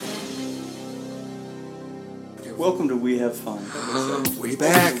Welcome to We Have Fun. We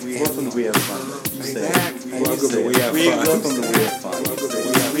back. Welcome to We Have Fun. We back. Welcome to We Have Fun. Welcome to We Have Fun.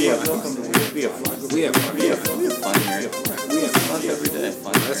 We have fun. We have fun. We have fun. We have fun. We have fun here. We have fun every day.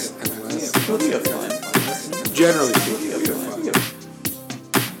 Fun. We have fun. Generally speaking, we have fun.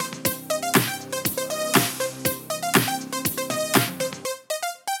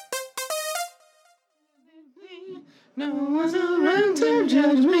 No one's around to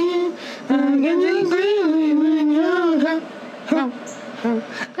judge me. I can see clearly when you're gone.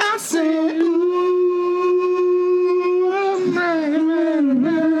 I said, ooh, I'm right.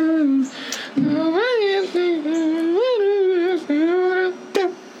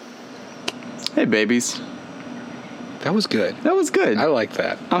 Hey, babies. That was good. That was good. I like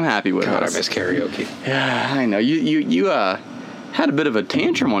that. I'm happy with God, I us. miss karaoke. Yeah, I know. You had a bit of a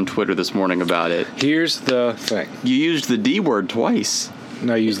tantrum on Twitter this morning about it. Here's the thing. You used the D word twice.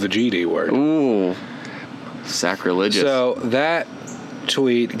 No, I use the GD word. Ooh. Sacrilegious. So that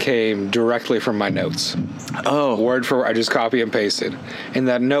tweet came directly from my notes. Oh. Word for word. I just copy and pasted. And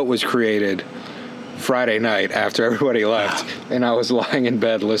that note was created Friday night after everybody left. And I was lying in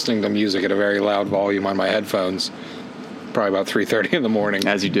bed listening to music at a very loud volume on my headphones. Probably about 3:30 in the morning.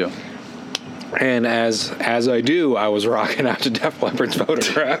 As you do. And as I do, I was rocking out to Def Leppard's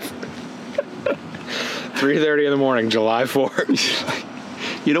Photograph. 3:30 in the morning, July 4th.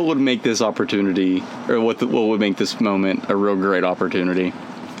 You know what would make this opportunity, or what would make this moment a real great opportunity?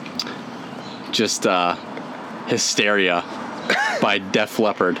 Just Hysteria by Def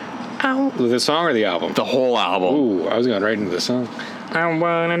Leppard. The song or the album? The whole album. Ooh, I was going right into the song. I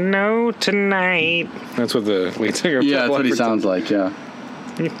wanna know tonight. That's what the lead singer of Yeah, Def that's what he Leppard sounds like, yeah.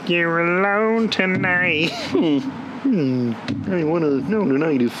 If you're alone tonight. I want to know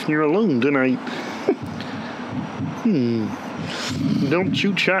tonight if you're alone tonight. Don't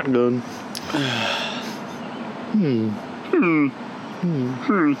shoot shotgun.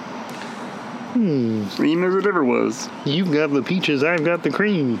 Same as it ever was. You've got the peaches, I've got the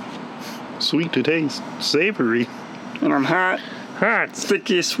cream. Sweet to taste, savory. And I'm hot, Hot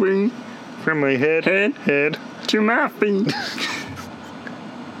sticky, sweet, from my head to my feet.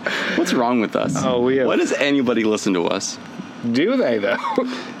 What's wrong with us? Oh, we have... Why does anybody listen to us? Do they, though?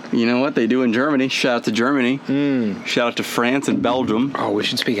 You know what? They do in Germany. Shout out to Germany. Shout out to France and Belgium. Oh, we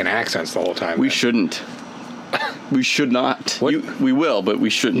should speak in accents the whole time. We then. shouldn't. We should not. What? We will, but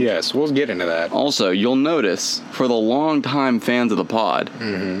we shouldn't. Yes, we'll get into that. Also, you'll notice, for the long-time fans of the pod,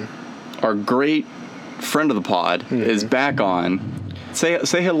 our great friend of the pod is back on. Say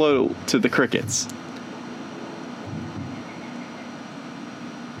hello to the crickets.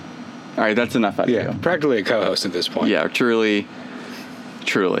 All right, that's enough out of Yeah, you. practically a co-host at this point. Yeah, truly.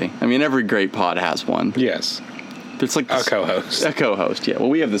 I mean, every great pod has one. Yes, It's like a co-host. A co-host, yeah. Well,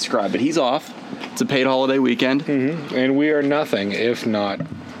 we have the scribe, but he's off. It's a paid holiday weekend. And we are nothing if not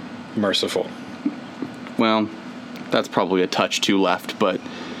merciful. Well, that's probably a touch too left, but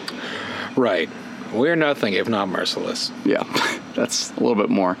Right. We're nothing if not merciless. yeah, that's a little bit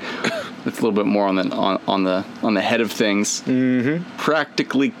more. That's a little bit more on the head of things.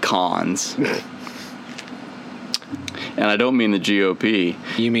 Practically cons. And I don't mean the GOP.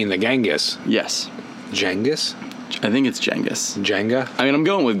 You mean the Genghis? Yes, Genghis? I think it's Genghis. Jenga? I mean, I'm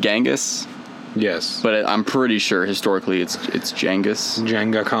going with Genghis, Yes. but I'm pretty sure historically it's Genghis.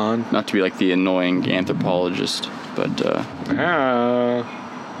 Jenga Khan? Not to be like the annoying anthropologist, but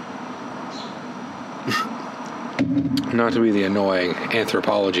Not to be the annoying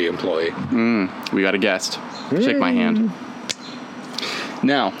anthropology employee. we got a guest. Shake my hand.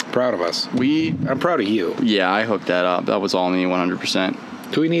 Now, Proud of us. I'm proud of you. yeah, I hooked that up. That was all me 100%.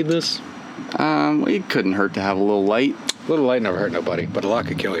 Do we need this? It couldn't hurt to have a little light. A little light never hurt nobody, but a lot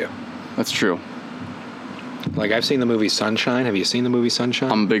could kill you. That's true. Like, I've seen the movie Sunshine. Have you seen the movie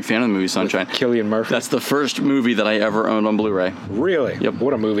Sunshine? I'm a big fan of the movie Sunshine. With Cillian Murphy. That's the first movie that I ever owned on Blu-ray. Really? Yep.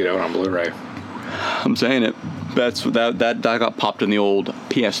 What a movie to own on Blu-ray. I'm saying it. That got popped in the old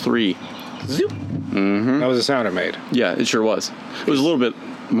PS3. Zoop. That was the sound it made. Yeah, it sure was. It was a little bit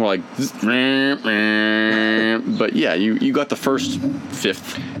more like, but yeah, you got the first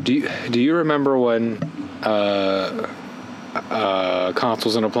fifth. Do you remember when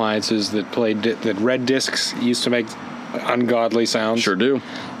consoles and appliances that played that red discs used to make ungodly sounds? Sure do.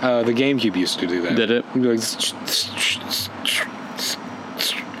 The GameCube used to do that. Did it? It'd be like,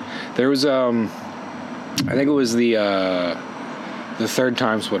 there was I think it was the third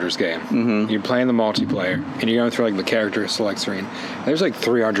Time Splitters game. You're playing the multiplayer, and you're going through like the character select screen. There's like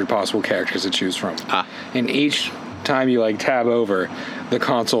 300 possible characters to choose from, and each time you like tab over, the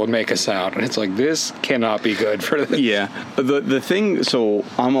console would make a sound, and it's like, this cannot be good for this. Yeah. The thing. So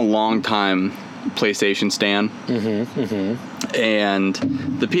I'm a long time PlayStation stand. And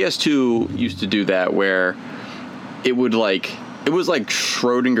the PS2 used to do that where it was like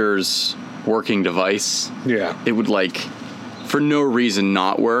Schrodinger's working device. Yeah. It would like for no reason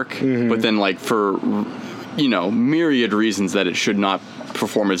not work, but then like for myriad reasons that it should not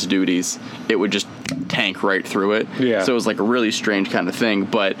perform its duties, it would just tank right through it. Yeah. So it was like a really strange kind of thing,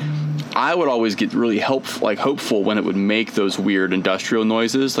 but I would always get really hopeful when it would make those weird industrial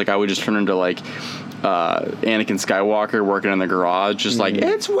noises. Like I would just turn into like Anakin Skywalker working in the garage, just like,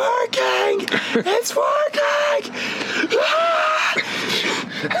 it's working! It's working!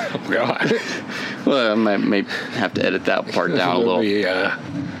 Oh, God. Well, I may have to edit that part down a little. Yeah.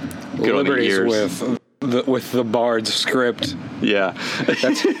 Good on the Liberties ears. with the Bard's script. Yeah.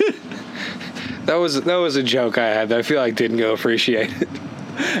 That was a joke I had that I feel like didn't go appreciated.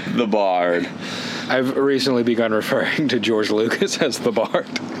 The Bard. I've recently begun referring to George Lucas as the Bard.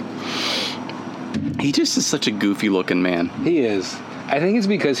 He just is such a goofy looking man. He is. I think it's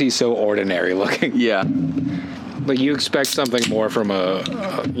because he's so ordinary looking. Yeah. Like you expect something more from a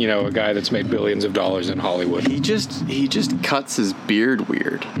guy that's made billions of dollars in Hollywood. He just cuts his beard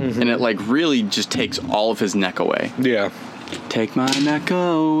weird, and it like really just takes all of his neck away. Yeah. Take my neck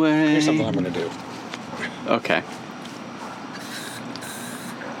away. Here's something I'm gonna do. Okay.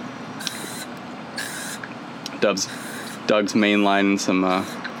 Doug's mainlining some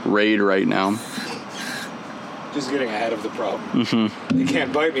Raid right now. Just getting ahead of the problem. They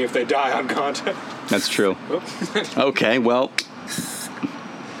can't bite me if they die on contact. That's true. Okay, well,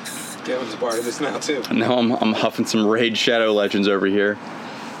 Kevin's a part of this now too. now I'm huffing some Raid Shadow Legends over here.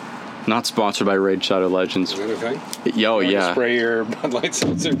 Not sponsored by Raid Shadow Legends. Is that a thing? Yo, yeah. Spray your Bud Light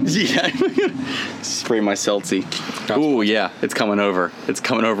seltzer. Yeah. Spray my Seltzy. Ooh, yeah. It's coming over. It's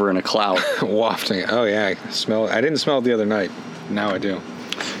coming over in a cloud. Wafting. Oh yeah, I smell it. I didn't smell it the other night. Now I do.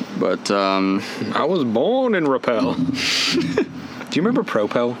 But I was born in Rappel. Do you remember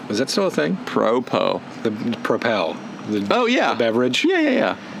Propel? Is that still a thing? Propo. The Propel. Oh yeah. The beverage.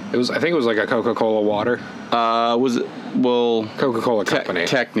 Yeah. It was. I think it was like a Coca-Cola water. Was it? Well, Coca-Cola company.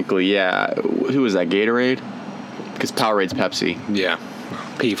 Technically, yeah. Who was that? Gatorade? Because Powerade's Pepsi. Yeah.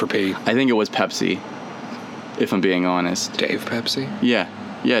 P for P. I think it was Pepsi. If I'm being honest. Dave Pepsi.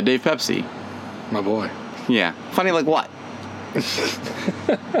 Yeah, Dave Pepsi. My boy. Yeah. Funny like what?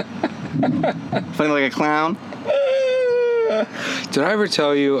 Funny like a clown? Did I ever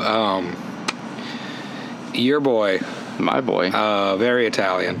tell you, your boy, My boy. very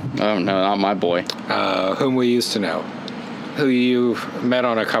Italian, Oh no, not my boy. whom we used to know, who you've met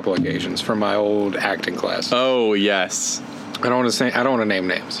on a couple occasions from my old acting class. Oh yes. I don't want to name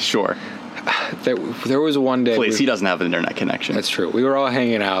names. Sure. There was one day. Please, he doesn't have an internet connection. That's true. We were all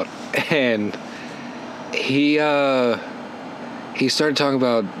hanging out, and he started talking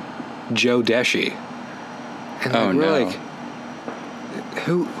about Joe Deshi. And Oh, we're no. like,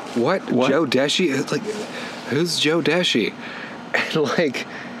 who? What? Joe Deshi? Like, who's Joe Deshi? And like,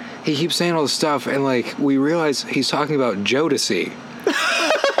 he keeps saying all this stuff, and like, we realize he's talking about Jodeci.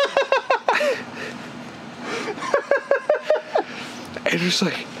 And it's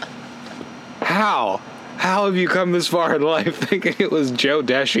like, how? How have you come this far in life thinking it was Joe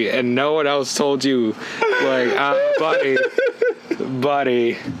Deshi and no one else told you, like,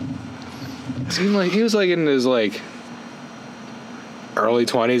 buddy. It seemed like he was like in his like early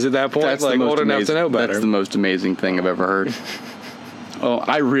 20s at that point, That's like the most old enough to amazing- know better. That's the most amazing thing I've ever heard. Oh,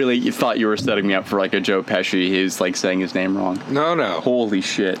 I really thought you were setting me up for like a Joe Pesci. He's like saying his name wrong. No. Holy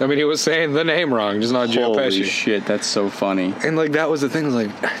shit. I mean, he was saying the name wrong, just not Joe Holy Pesci. shit, that's so funny. And like that was the thing.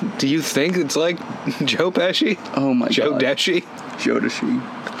 Like, do you think it's like Joe Pesci? Oh my Joe god. Deshi? Jodeci.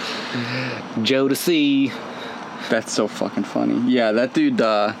 Jodeci. That's so fucking funny. Yeah, that dude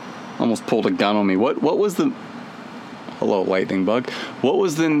almost pulled a gun on me. What was the Hello, lightning bug. What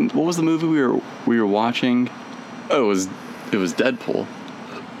was the movie we were watching? Oh, it was Deadpool.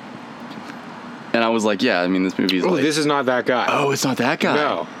 And I was like, yeah, I mean this movie is Oh, like, this is not that guy. oh, it's not that guy.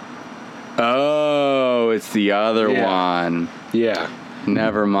 No. Oh, it's the other Yeah. one. Yeah.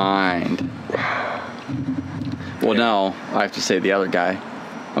 Never mind. Well, no, I have to say the other guy.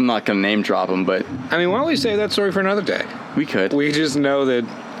 I'm not going to name drop him, but I mean, why don't we save that story for another day? we could. We just know that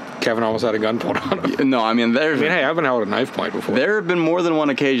Kevin almost had a gun pulled on him. No, I mean, I mean, hey, I've been held at knife point before. there have been more than one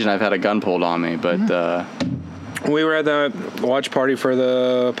occasion I've had a gun pulled on me, but We were at the watch party for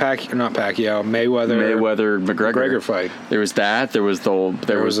the Mayweather McGregor fight. There was that. There was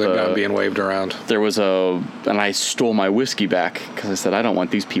There was a gun being waved around. There was and I stole my whiskey back because I said I don't want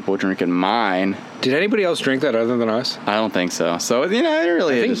these people drinking mine. Did anybody else drink that other than us? I don't think so. So it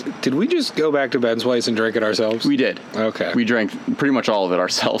really Did we just go back to Ben's place and drink it ourselves? we did. Okay. We drank pretty much all of it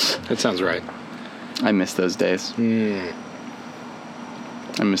ourselves. That sounds right. I miss those days. Mm.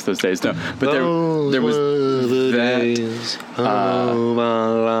 I miss those days. No, but there was that.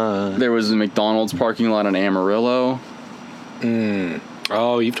 There was a McDonald's parking lot in Amarillo.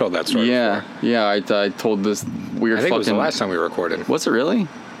 Oh, you've told that story before. Yeah. I told this weird. I think it was the last time we recorded. Was it really?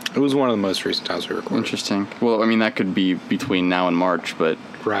 It was one of the most recent times we recorded. Interesting. Well, I mean, that could be between now and March, but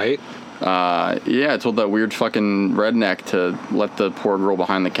right. Yeah, I told that weird fucking redneck to let the poor girl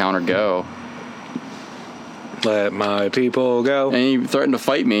behind the counter go. Let my people go. And he threatened to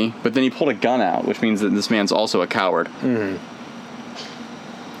fight me, but then he pulled a gun out, which means that this man's also a coward. Mm-hmm.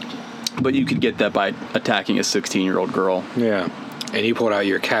 But you could get that by attacking a 16-year-old girl. Yeah. And you pulled out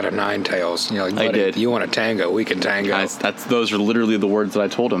your cat of nine tails. You're like, I did. You want a tango? We can tango. Those are literally the words that I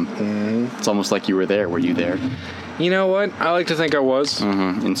told him. Mm-hmm. It's almost like you were there. Were you there? You know what? I like to think I was.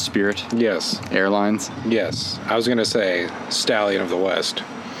 Mm-hmm. In spirit. Yes. Airlines. Yes. I was going to say Stallion of the West.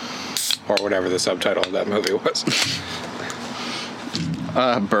 Or whatever the subtitle of that movie was.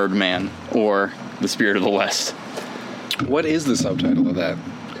 Birdman. Or The Spirit of the West. What is the subtitle of that?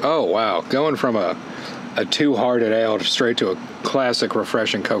 Oh, wow. Going from a two-hearted ale straight to a classic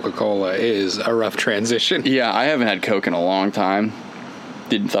refreshing Coca-Cola is a rough transition. Yeah, I haven't had Coke in a long time.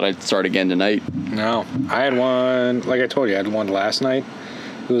 Thought I'd start again tonight. No. I had one, like I told you, I had one last night.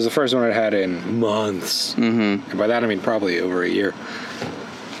 It was the first one I'd had in months. Mm-hmm. And by that I mean probably over a year.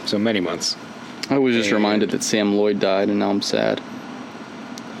 So many months. I was just reminded that Sam Lloyd died, and now I'm sad.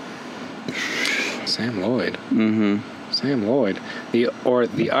 Sam Lloyd. Mm-hmm. Sam Lloyd.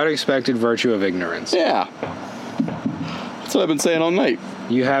 The unexpected virtue of ignorance. Yeah. That's what I've been saying all night.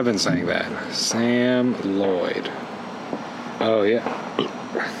 You have been saying that. Sam Lloyd. Oh, yeah.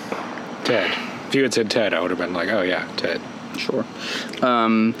 Ted. If you had said Ted, I would have been like, oh, yeah, Ted. Sure.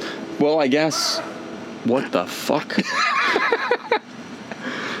 Well, I guess... What the fuck?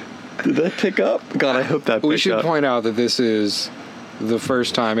 Did that pick up? God, I hope that picked up. We should point out that this is the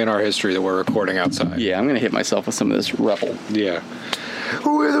first time in our history that we're recording outside. Yeah, I'm going to hit myself with some of this Rebel. Yeah.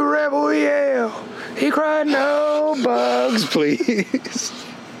 With a rebel yell, he cried, no bugs, please.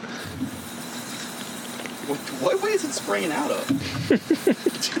 What way is it spraying out of?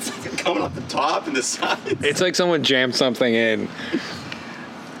 It's like coming off the top and the sides. It's like someone jammed something in.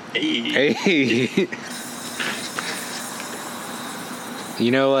 Hey.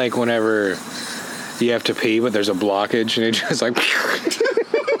 You know, like whenever you have to pee, but there's a blockage, and it just like...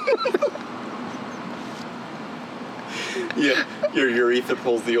 Yeah, your urethra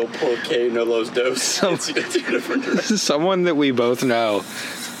pulls the old Poke no los dos. It's a different direction. Someone that we both know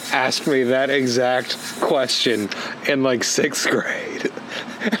asked me that exact question in like 6th grade.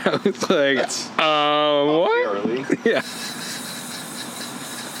 And I was like, what? Early. Yeah.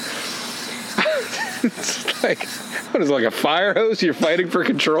 It's like, what is it, like a fire hose? You're fighting for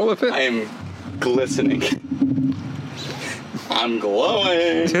control of it? I am glistening. I'm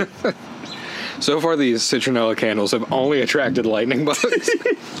glowing. So far, these citronella candles have only attracted lightning bugs.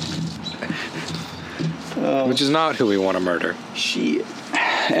 Which is not who we want to murder.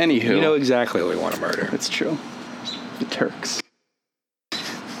 Anywho. You know exactly who we want to murder. It's true. The Turks.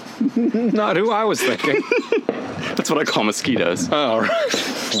 Not who I was thinking. That's what I call mosquitoes. Oh,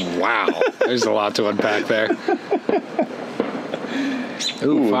 right. Wow. There's a lot to unpack there.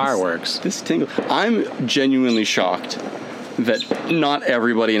 Ooh, fireworks. This tingle. I'm genuinely shocked that not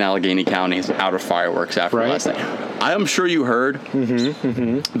everybody in Allegheny County is out of fireworks after last night. I am sure you heard.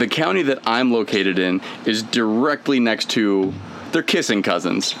 The county that I'm located in is directly next to, they're kissing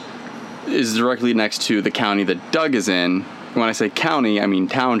cousins, is directly next to the county that Doug is in. When I say county, I mean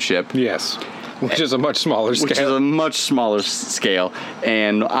township. Yes. Which is a much smaller scale. Which is a much smaller scale.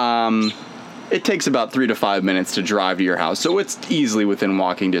 And it takes about 3 to 5 minutes to drive to your house. So it's easily within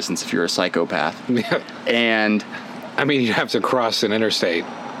walking distance if you're a psychopath. Yeah. And I mean, you'd have to cross an interstate.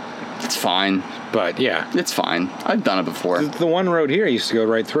 It's fine. But, yeah. It's fine. I've done it before. The one road here used to go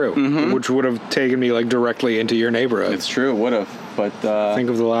right through, which would have taken me, like, directly into your neighborhood. It's true. Would have. But think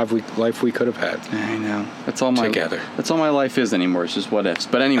of the life we could have had. I know. That's all my together. That's all my life is anymore. It's just what ifs.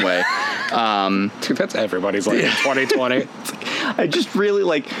 But anyway, dude, that's everybody's life in 2020. I just really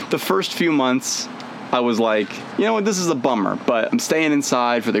like the first few months. I was like, you know what, this is a bummer, but I'm staying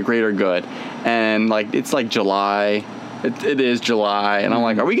inside for the greater good. And like, it's like July. It is July, and I'm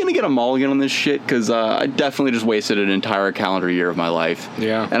like, are we gonna get a mulligan on this shit? Because I definitely just wasted an entire calendar year of my life.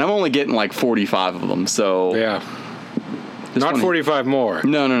 Yeah. And I'm only getting like 45 of them. So yeah. Not 45 more.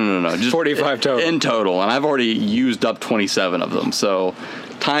 No. Just 45 total. In total. And I've already used up 27 of them. So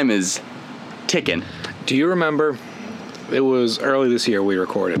time is ticking. Do you remember, it was early this year we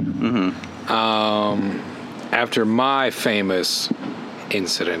recorded. After my famous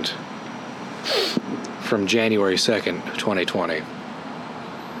incident from January 2nd, 2020.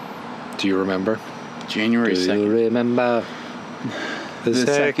 Do you remember? January Do you 2nd. remember the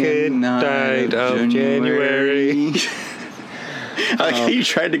second night of January? I like how you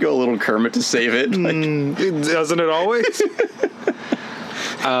tried to go a little Kermit to save it. Like, Doesn't it always? you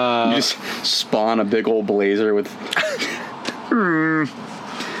just spawn a big old blazer with.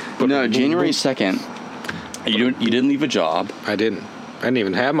 No, January 2nd. You didn't leave a job. I didn't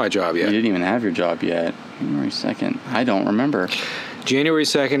even have my job You yet. didn't even have your job yet. January 2nd. I don't remember. January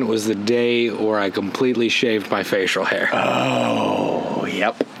 2nd was the day where I completely shaved my facial hair. Oh,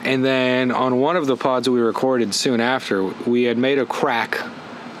 yep. And then on one of the pods that we recorded soon after, we had made a crack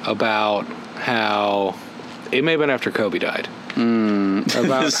about how it may have been after Kobe died.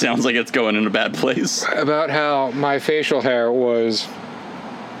 This sounds like it's going in a bad place. About how my facial hair was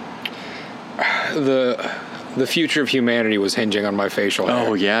the future of humanity was hinging on my facial hair.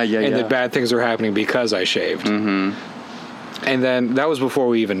 Oh, yeah. And that bad things were happening because I shaved. Mm-hmm. And then that was before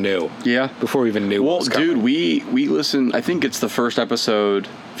we even knew. Yeah. Before we even knew what was coming. Dude, we listened. I think it's the first episode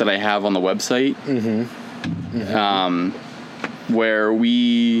that I have on the website. Where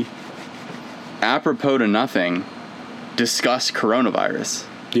we, apropos to nothing, discussed coronavirus.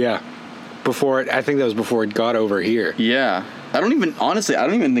 Yeah. I think that was before it got over here. Yeah. I don't even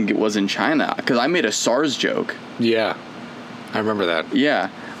think it was in China, because I made a SARS joke. Yeah. I remember that. Yeah.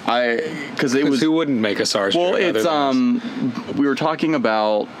 Because it was. Who wouldn't make a SARS Well, joke? it's we were talking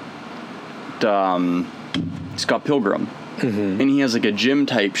about Scott Pilgrim, and he has like a gym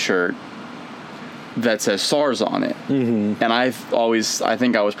type shirt that says SARS on it, and I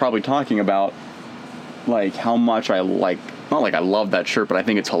think I was probably talking about like how much I like. Not like I love that shirt, but I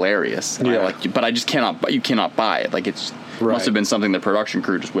think it's hilarious. Yeah. But I just cannot. You cannot buy it. Like it must have been something the production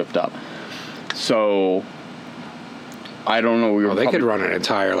crew just whipped up. So I don't know. They could run an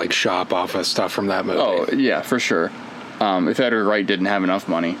entire like shop off of stuff from that movie. Oh yeah, for sure. If Edgar Wright didn't have enough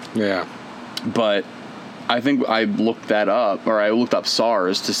money. Yeah. But I think I looked that up, or I looked up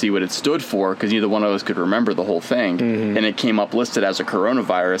SARS to see what it stood for, because neither one of us could remember the whole thing, and it came up listed as a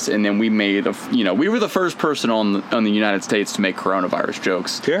coronavirus. And then we made we were the first person on the United States to make coronavirus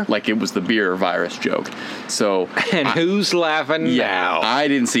jokes. Yeah. Like it was the beer virus joke. So And who's laughing now? I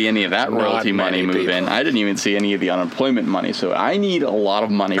didn't see any of that Not royalty money many move in. people. I didn't even see any of the unemployment money. So I need a lot of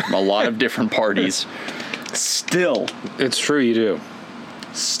money from a lot of different parties. Still, It's true, you do.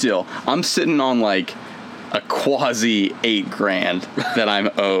 I'm sitting on like a quasi $8,000 that I'm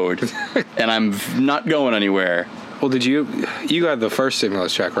owed, and I'm not going anywhere. Well, you got the first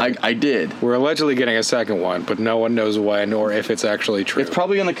stimulus check, right? I did. We're allegedly getting a second one, but no one knows when or if it's actually true. It's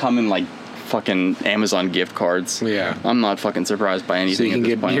probably gonna come in like fucking Amazon gift cards. Yeah. I'm not fucking surprised by anything. so you can at this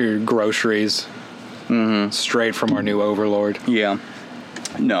get point. your groceries straight from our new overlord. Yeah.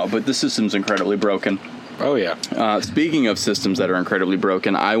 No, but the system's incredibly broken. Oh, yeah. Speaking of systems that are incredibly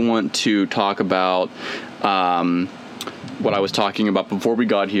broken, I want to talk about what I was talking about before we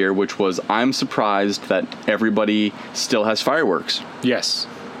got here, which was I'm surprised that everybody still has fireworks. Yes.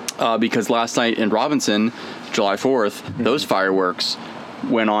 Because last night in Robinson, July 4th, those fireworks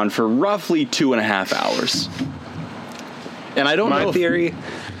went on for roughly 2.5 hours. And I don't know. My theory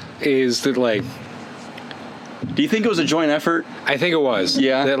is that, like, Do you think it was a joint effort? I think it was.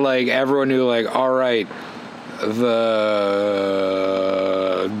 Yeah. That, like, everyone knew, like, all right,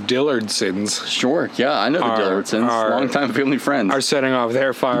 the Dillardsons Sure. Yeah, I know the Dillardsons. Long-time family friends. are setting off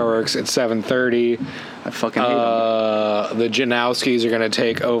their fireworks at 7:30. I fucking hate them. The Janowskis are going to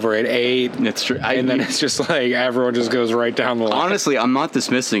take over at 8. It's true. And then it's just like everyone just goes right down the line. Honestly, I'm not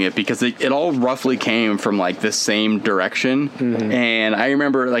dismissing it because it all roughly came from like the same direction. And I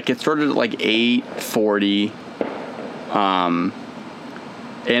remember like it started at like 8:40, and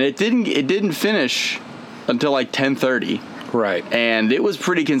it didn't finish until like 10:30. Right. And it was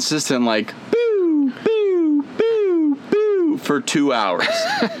pretty consistent, like boo, boo, boo, boo for 2 hours.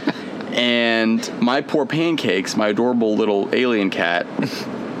 And my poor Pancakes, my adorable little alien cat,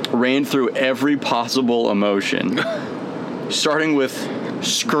 ran through every possible emotion, starting with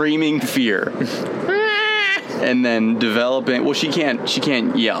screaming fear, and then developing. Well, she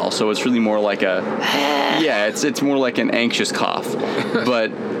can't yell, so it's really more like it's more like an anxious cough.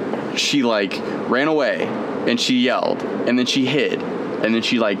 But she like ran away, and she yelled, and then she hid, and then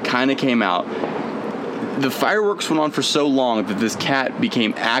she like kind of came out. The fireworks went on for so long that this cat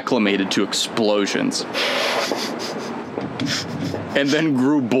became acclimated to explosions and then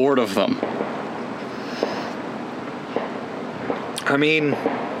grew bored of them. I mean,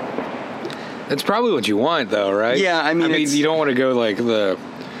 that's probably what you want, though, right? Yeah, I mean, it's- you don't want to go like the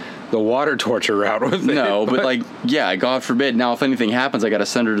the water torture route with it. No, but like, yeah, God forbid. Now, if anything happens, I got to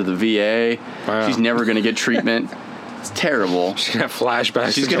send her to the VA. Wow. She's never going to get treatment. It's terrible. She's gonna have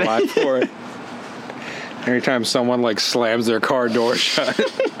flashbacks She's to gonna- July 4th. Every time someone like slams their car door shut.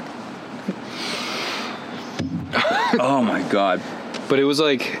 Oh my God. But it was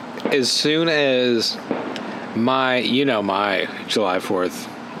like, as soon as my July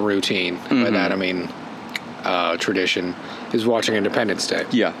 4th routine, by that I mean tradition, is watching Independence Day.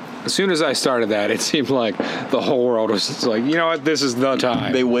 Yeah. As soon as I started that, it seemed like the whole world was just like, you know what, this is the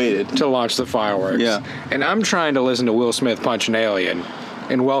time They waited. to launch the fireworks. Yeah. And I'm trying to listen to Will Smith punch an alien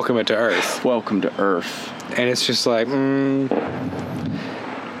and welcome it to Earth. Welcome to Earth. And it's just like,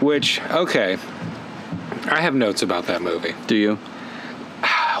 which, okay, I have notes about that movie. Do you?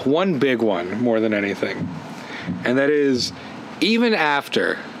 One big one, more than anything. And that is, even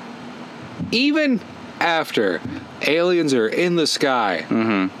after aliens are in the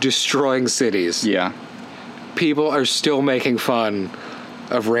sky destroying cities, Yeah. people are still making fun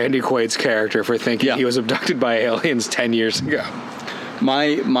of Randy Quaid's character for thinking he was abducted by aliens 10 years ago.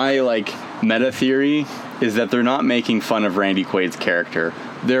 My like meta theory is that they're not making fun of Randy Quaid's character.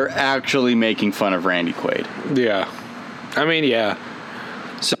 They're actually making fun of Randy Quaid. Yeah. I mean, yeah.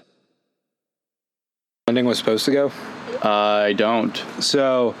 So, ending was supposed to go. I don't.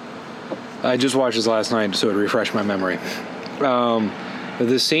 So, I just watched this last night, so it refreshed my memory.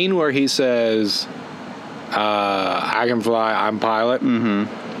 The scene where he says, I can fly, I'm pilot.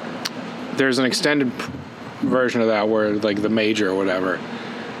 Mm-hmm. There's an extended version of that where, like, the major or whatever,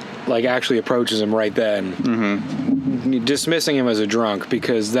 like, actually approaches him right then, dismissing him as a drunk,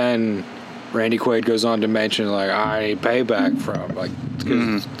 because then Randy Quaid goes on to mention, like, I need payback from, like,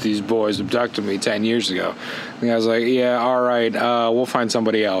 because these boys abducted me 10 years ago. And the guy's like, yeah, all right, we'll find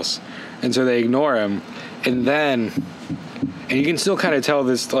somebody else. And so they ignore him. And then, and you can still kind of tell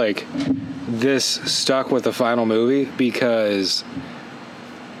this, like, this stuck with the final movie because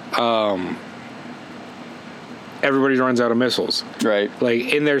everybody runs out of missiles. Right.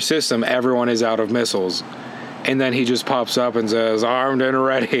 Like, in their system, everyone is out of missiles. And then he just pops up and says, armed and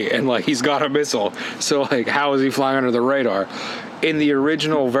ready. And, like, he's got a missile. So, like, how is he flying under the radar? In the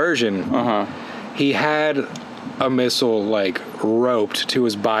original version, he had a missile, like, roped to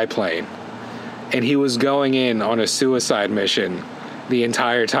his biplane. And he was going in on a suicide mission the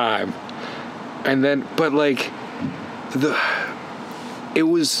entire time. And then, but, like, it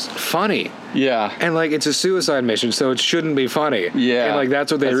was funny. Yeah. And, like, it's a suicide mission, so it shouldn't be funny. Yeah. And, like,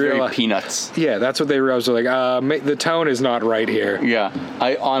 that's what they very realized. peanuts. Yeah, that's what they realized. They're like, the tone is not right here. Yeah.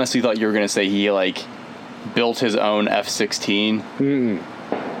 I honestly thought you were going to say he, like, built his own F-16.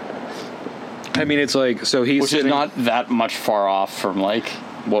 I mean, it's like, so he's Which is not that much far off from, like,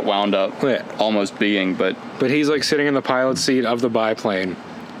 what wound up almost being, but he's, like, sitting in the pilot seat of the biplane,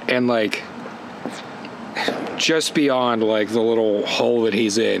 and, like, just beyond, like, the little hole that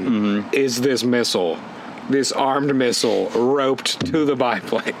he's in is this missile, this armed missile roped to the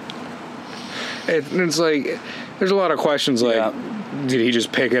biplane. And it's like, there's a lot of questions, like, did he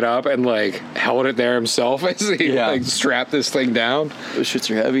just pick it up and, like, held it there himself as he, like, strapped this thing down? those shits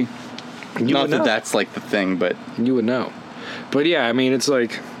are heavy. Not that that's, like, the thing, but You would know. But, yeah, I mean, it's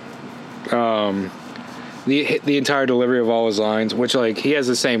like, the entire delivery of all his lines, which, like, he has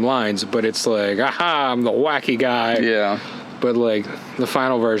the same lines, but it's like, aha, I'm the wacky guy. yeah. But, like, the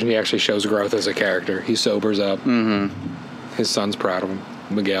final version, he actually shows growth as a character. He sobers up. His son's proud of him,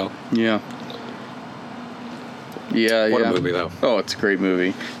 Miguel. Yeah. Yeah, What a movie, though. Oh, it's a great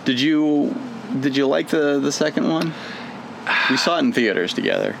movie. Did you like the second one? We saw it in theaters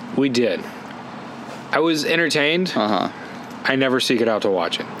together. We did. I was entertained. I never seek it out to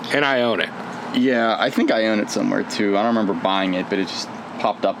watch it. And I own it. Yeah, I think I own it somewhere too. I don't remember buying it, but it just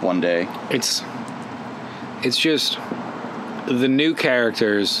popped up one day. It's just the new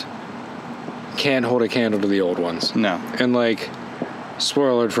characters can't hold a candle to the old ones. No. And, like, spoiler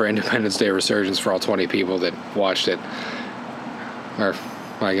alert for Independence Day Resurgence for all 20 people that watched it. Or,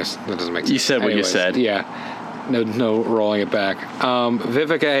 well, I guess that doesn't make sense. You said what you said. Yeah. No rolling it back.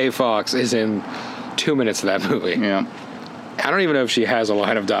 Vivica A. Fox is in 2 minutes of that movie. Yeah. I don't even know if she has a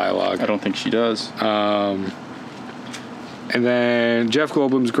line of dialogue. I don't think she does. And then Jeff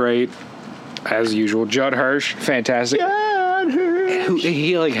Goldblum's great, as usual. Judd Hirsch, fantastic. Judd Hirsch.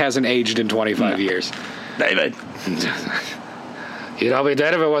 He, like, hasn't aged in 25 years. David. You'd all be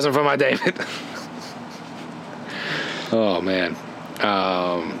dead if it wasn't for my David. Oh, man.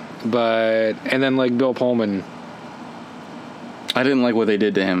 And then, like, Bill Pullman. I didn't like what they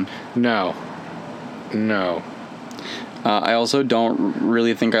did to him. No. I also don't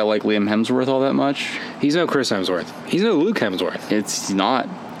really think I like Liam Hemsworth all that much. He's no Chris Hemsworth. He's no Luke Hemsworth. It's not.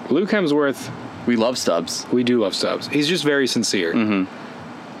 Luke Hemsworth, We love Stubbs. we do love Stubbs. He's just very sincere.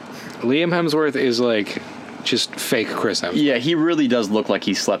 Mm-hmm. Liam Hemsworth is like just fake Chris Hemsworth. Yeah, he really does look like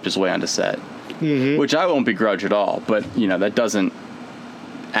he slept his way onto set, which I won't begrudge at all. But that doesn't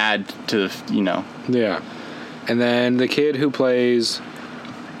add to Yeah. And then the kid who plays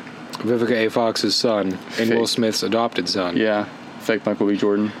Vivica A. Fox's son and Fake. Will Smith's adopted son. Yeah, fake Michael B.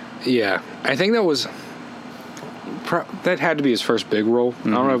 Jordan. Yeah. I think that was... that had to be his first big role. I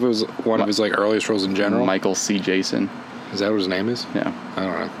don't know if it was one of his earliest roles in general. Michael C. Jason. Is that what his name is? Yeah. I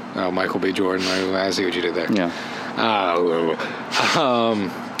don't know. Oh, Michael B. Jordan. I see what you did there. Yeah.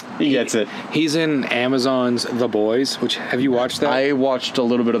 He gets it. He's in Amazon's The Boys, which, have you watched that? I watched a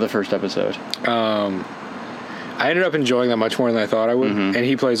little bit of the first episode. I ended up enjoying that much more than I thought I would. And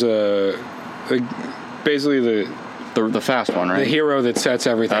he plays basically The fast one, right? the hero that sets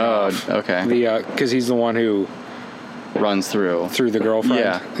everything off. Okay. Because he's the one who Runs through. threw the girlfriend.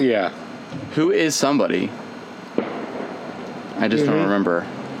 Yeah. Yeah. Who is somebody? I just don't remember.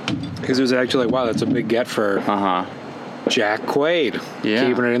 Because it was actually wow, that's a big get for Uh-huh. Jack Quaid. Yeah.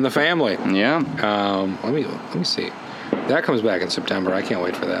 Keeping it in the family. Yeah. Let me see. That comes back in September. I can't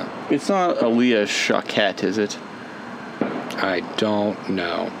wait for that. It's not Aaliyah Shawkat, is it? I don't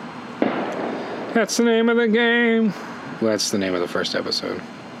know. That's the name of the game. That's the name of the first episode.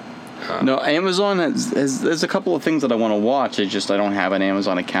 No, Amazon there's a couple of things that I want to watch. It's just I don't have an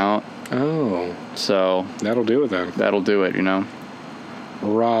Amazon account. Oh, So that'll do it then. that'll do it,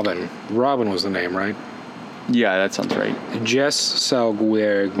 Robin. Robin was the name, right? Yeah, that sounds right. Jess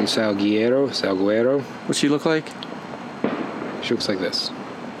Salguero. What's she look like? She looks like this.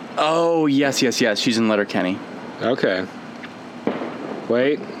 Oh, yes. She's in Letterkenny. Okay.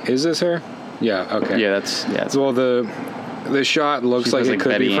 Wait, is this her? Yeah, okay. Yeah, that's Well, the shot looks She like looks it like could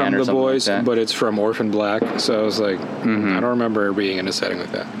Betty be Ann from or The something like Boys, that. but it's from Orphan Black. So I was like, I don't remember her being in a setting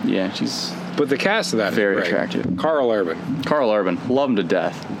like that. yeah, she's But the cast of that very is great. attractive. Carl Urban. Carl Urban. Love him to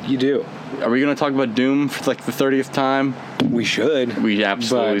death. You do. Are we going to talk about Doom for the 30th time? We should. We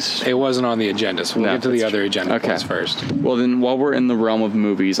absolutely... But it wasn't on the agenda, so we'll No, get to the that's other true. agenda Okay. points first. Well, then, while we're in the realm of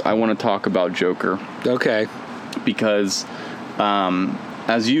movies, I want to talk about Joker. Okay. Because,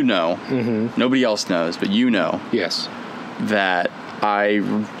 as you know, nobody else knows, but you know Yes. that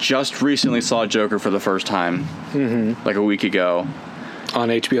I just recently saw Joker for the first time, like a week ago, On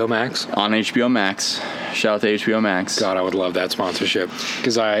HBO Max. on HBO Max. Shout out to HBO Max. God, I would love that sponsorship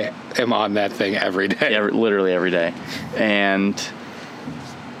because I am on that thing every day. Literally every day. And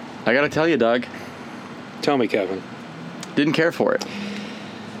I got to tell you, Doug, Tell me, Kevin. didn't care for it.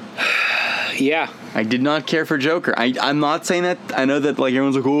 Yeah. I did not care for Joker. I'm not saying that. I know that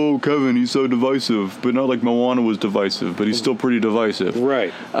everyone's like, oh, Kevin, he's so divisive. But not like Moana was divisive, but he's still pretty divisive.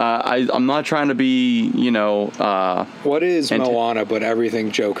 Right. I'm not trying to be, What is And- Moana but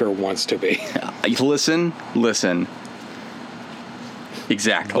everything Joker wants to be? listen.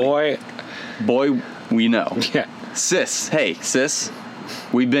 Exactly. Boy, we know. yeah. Sis,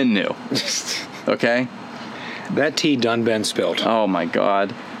 we've been new. Okay? That tea done been spilled. Oh my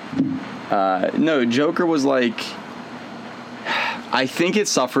God. No, Joker was I think it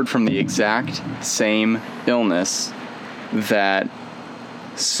suffered from the exact same illness that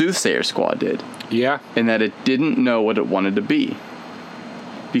Soothsayer Squad did, Yeah. in that it didn't know what it wanted to be.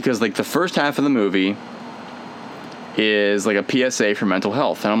 Because the first half of the movie is a PSA for mental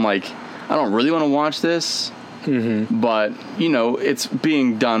health, and I'm like, I don't really want to watch this, but it's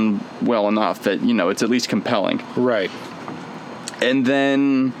being done well enough that it's at least compelling. Right. And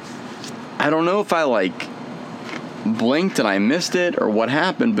then I don't know if I blinked and I missed it or what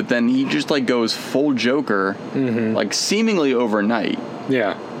happened, but then he just goes full Joker, seemingly overnight.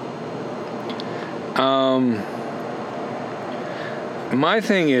 Yeah. My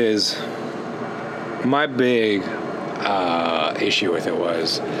thing is, my big issue with it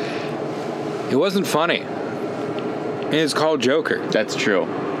wasn't funny. And it's called Joker. That's true.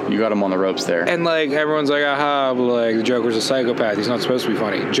 You got him on the ropes there. And everyone's like, aha, but the Joker's a psychopath. He's not supposed to be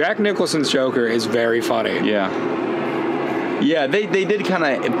funny. Jack Nicholson's Joker is very funny. Yeah. Yeah, they did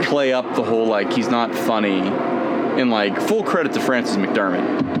kind of play up the whole he's not funny, and full credit to Frances McDermott.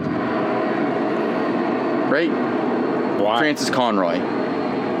 Right? Why? Frances Conroy.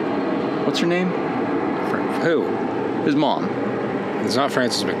 What's her name? Who? His mom. It's not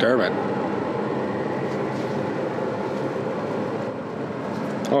Frances McDermott.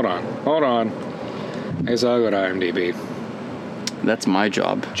 Hold on. I guess I'll go to IMDb. That's my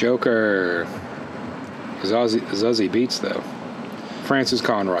job. Joker. Zazie Beetz, though. Frances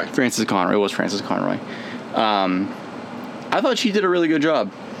Conroy. Frances Conroy. It was Frances Conroy. I thought she did a really good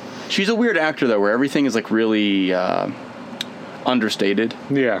job. She's a weird actor, though, where everything is really understated.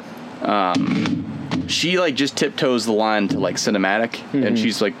 Yeah. She like just tiptoes the line to like cinematic, and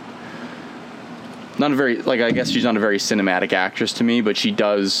she's like not a very like I guess she's not a very cinematic actress to me, but she's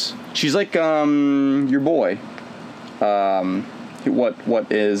like your boy.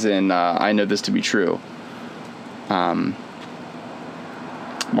 What is in I Know This to Be True. Mark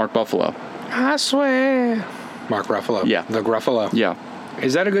Ruffalo. I swear. Mark Ruffalo. Yeah. The Gruffalo. Yeah.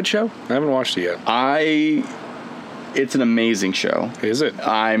 Is that a good show? I haven't watched it yet. It's an amazing show. Is it?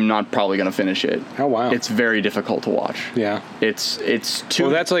 I'm not probably going to finish it. Oh, wow. It's very difficult to watch. Yeah. It's too...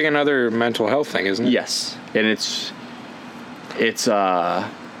 Well, that's like another mental health thing, isn't it? Yes. And it's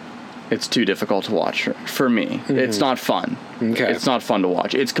too difficult to watch for me. Mm-hmm. It's not fun. Okay. It's not fun to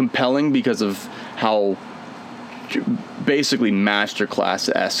watch. It's compelling because of how basically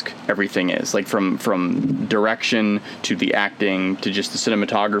masterclass-esque everything is. Like from direction to the acting to just the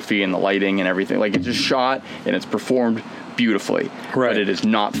cinematography and the lighting and everything. Like it's just shot and it's performed beautifully. Right. But it is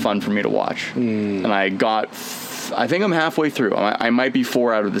not fun for me to watch. And I think I'm halfway through. I might be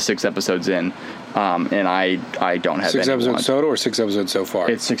 4 out of the 6 episodes in. And I don't have 6 any episodes want. total or 6 episodes so far?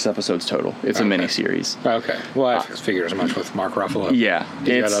 It's 6 episodes total. It's a mini series. Okay. Well, I figured as much with Mark Ruffalo. Yeah.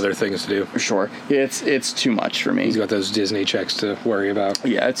 He's got other things to do. Sure. It's too much for me. He's got those Disney checks to worry about.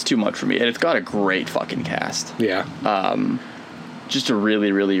 Yeah, it's too much for me. And it's got a great fucking cast. Yeah. Just a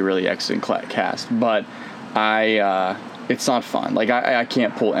really, really, really excellent cast. But it's not fun. Like, I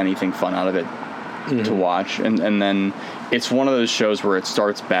can't pull anything fun out of it to watch. And then it's one of those shows where it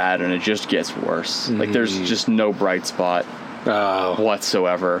starts bad and it just gets worse. Like, there's just no bright spot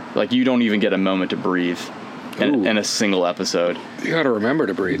whatsoever. Like, you don't even get a moment to breathe in a single episode. You gotta remember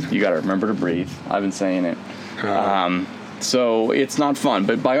to breathe. You gotta remember to breathe. I've been saying it. So it's not fun,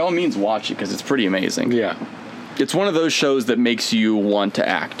 but by all means watch it because it's pretty amazing. Yeah. It's one of those shows that makes you want to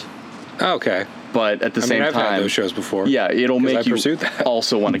act. Okay. But at the same I've time... had those shows before. Yeah, it'll make you that.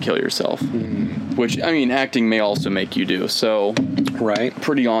 also want to kill yourself. Which, I mean, acting may also make you do. So, right.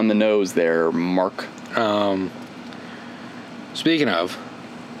 Pretty on the nose there, Mark. Speaking of,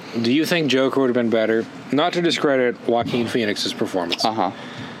 do you think Joker would have been better? Not to discredit Joaquin Phoenix's performance.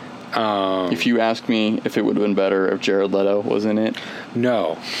 If you ask me if it would have been better if Jared Leto was in it.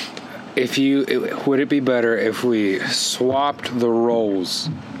 No. Would it be better if we swapped the roles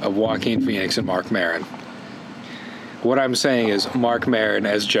of Joaquin Phoenix and Mark Maron? What I'm saying is Mark Maron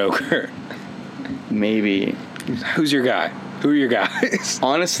as Joker. Maybe. Who's your guy? Who are your guys?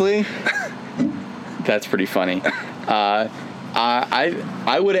 Honestly, that's pretty funny.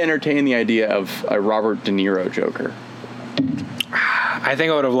 I would entertain the idea of a Robert De Niro Joker. I think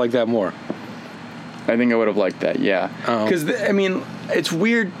I would have liked that more. I think I would have liked that, yeah. Because, I mean, it's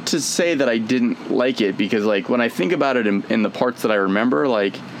weird to say that I didn't like it because, like, when I think about it in the parts that I remember,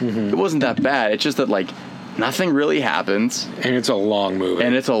 like, it wasn't that bad. It's just that, like, nothing really happens. And it's a long movie.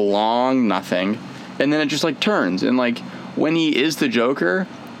 And it's a long nothing. And then it just, like, turns. And, like, when he is the Joker,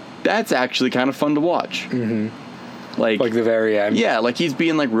 that's actually kind of fun to watch. Like the very end. Yeah, like, he's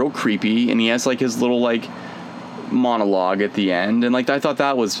being, like, real creepy, and he has, like, his little, like, monologue at the end. And, like, I thought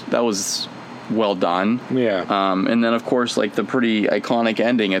that was well done. Yeah. And then, of course, like, the pretty iconic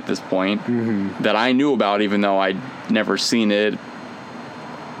ending at this point that I knew about, even though I'd never seen it.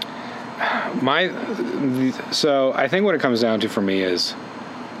 So I think what it comes down to for me is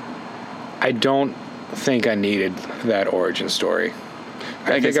I don't think I needed that origin story.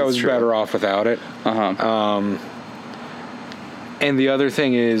 I think I was better off without it. And the other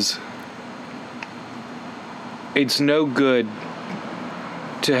thing is, it's no good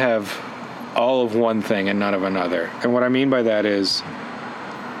to have all of one thing and none of another. And what I mean by that is,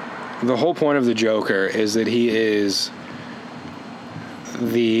 the whole point of the Joker is that he is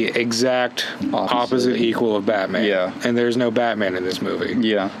the exact opposite equal of Batman. Yeah. And there's no Batman in this movie.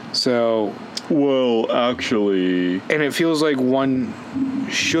 Yeah. So... Well, actually... And it feels like one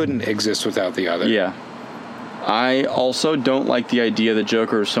shouldn't exist without the other. Yeah. I also don't like the idea that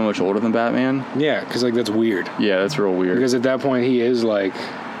Joker is so much older than Batman. Yeah, because, like, that's weird. Yeah, that's real weird. Because at that point, he is, like...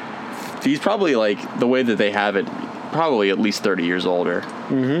 He's probably, like, the way that they have it, probably at least 30 years older.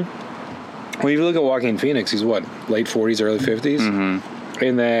 Well, if you look at Joaquin Phoenix, he's what, late 40s, early 50s?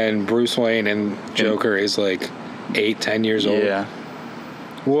 And then Bruce Wayne and Joker is, like, 8-10 years old. Yeah.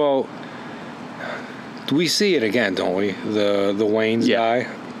 Well, we see it again, don't we? The Waynes die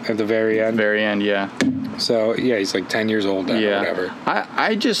at the very end. Very end, yeah. So, yeah, he's like 10 years old now or whatever.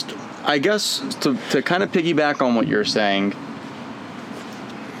 I guess to kind of piggyback on what you're saying,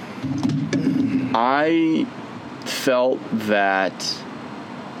 I felt that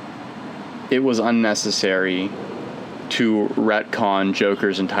it was unnecessary to retcon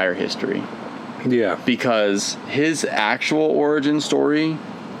Joker's entire history. Yeah. because his actual origin story,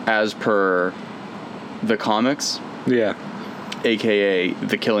 as per the comics, Yeah. aka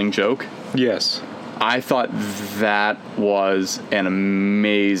The Killing Joke, Yes. I thought that was an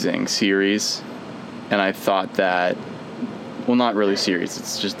amazing series, and I thought that, well, not really series,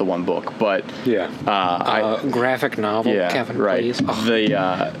 it's just the one book, but Yeah. Graphic novel. yeah, Kevin, right. please.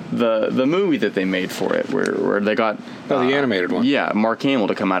 Oh, The movie that they made for it, where they got the animated one. yeah, Mark Hamill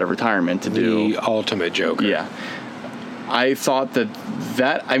to come out of retirement to do The ultimate Joker. yeah. I thought that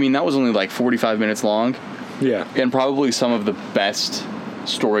I mean that was only like 45 minutes long, Yeah. and probably some of the best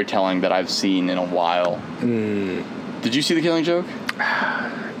storytelling that I've seen in a while. Did you see The Killing Joke?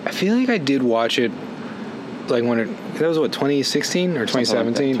 I feel like I did watch it, like when that was what, 2016 or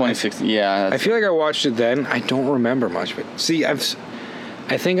 2017? 2016. Yeah. I feel like I watched it then. I don't remember much of it. See, I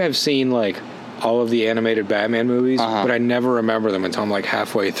think I've seen like all of the animated Batman movies, but I never remember them until I'm like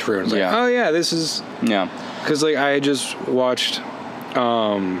halfway through. And it's like, oh yeah, this is yeah. Because like I had just watched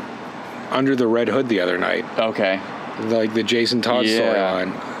Under the Red Hood the other night, Okay. like the Jason Todd Yeah.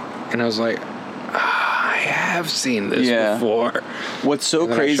 storyline, and I was like, I have seen this Yeah. before. What's so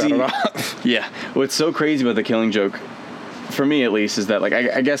And then I crazy? shut it off. Yeah. What's so crazy about The Killing Joke, for me at least, is that like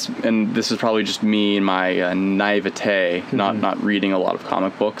I guess, and this is probably just me and my naivete, not reading a lot of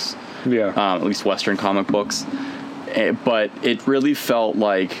comic books, Yeah. at least Western comic books, but it really felt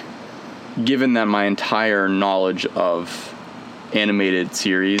like, given that my entire knowledge of animated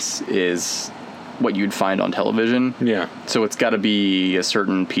series is what you'd find on television, Yeah. so it's got to be a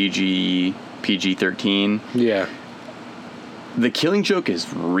certain PG-13. Yeah. The Killing Joke is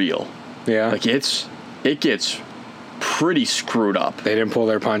real. Yeah. Like it gets pretty screwed up. They didn't pull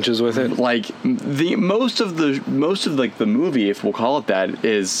their punches with it. Like the most of like the movie, if we'll call it that,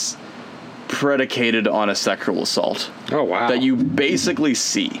 is predicated on a sexual assault Oh wow. that you basically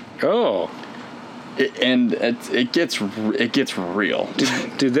see. Oh. It gets real.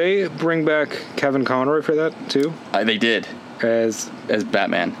 Did they bring back Kevin Conroy for that too? They did As as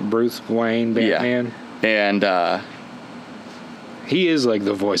Batman. Bruce Wayne Batman? Yeah. And He is like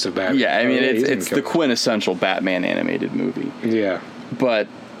the voice of Batman. yeah, I mean he's it's the gonna kill quintessential Batman animated movie. him. Yeah. But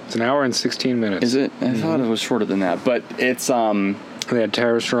It's an hour and 16 minutes. is it? I thought it was shorter than that. But it's They had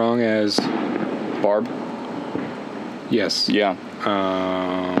Tara Strong as... Barb. Yes. Yeah.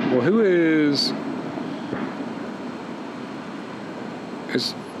 Well,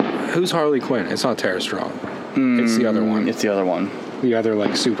 who's Harley Quinn? It's not Tara Strong. It's the other one. It's the other one. The other,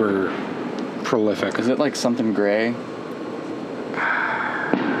 like, super prolific. Is it like something gray?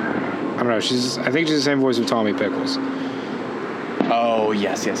 I don't know. I think she's the same voice of Tommy Pickles. Oh,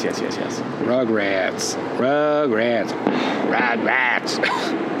 yes. Rugrats.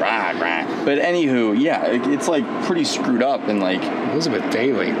 But anywho, yeah, it's like pretty screwed up and like Elizabeth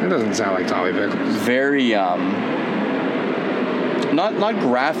Daily. That doesn't sound like Tommy Pickles. very not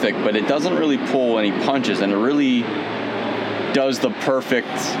graphic, but it doesn't really pull any punches, and it really does the perfect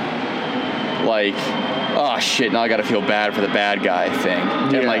like, oh shit, now I gotta feel bad for the bad guy thing.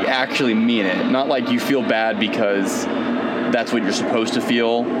 And Yeah. like actually mean it. Not like you feel bad because that's what you're supposed to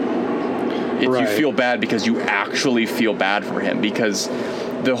feel. If Right. you feel bad because you actually feel bad for him, because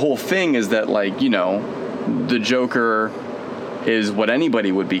the whole thing is that, like, you know, the Joker is what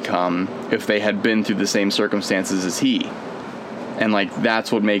anybody would become if they had been through the same circumstances as he. And like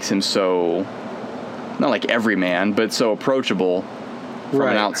that's what makes him so, not like every man, but so approachable from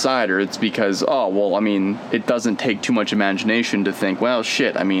Right. an outsider. It's because, oh well, I mean, it doesn't take too much imagination to think, well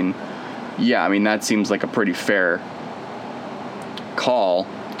shit, I mean, yeah, I mean that seems like a pretty fair call.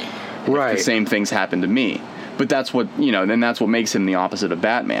 Right. The same things happen to me. But that's what, you know, then that's what makes him the opposite of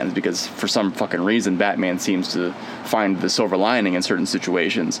Batman, is because for some fucking reason Batman seems to find the silver lining in certain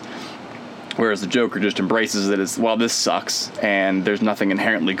situations, whereas the Joker just embraces it as, well, this sucks and there's nothing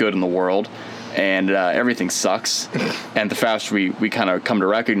inherently good in the world and everything sucks, and the faster we kind of come to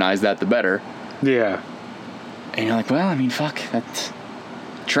recognize that, the better. Yeah. And you're like, well, I mean, fuck, that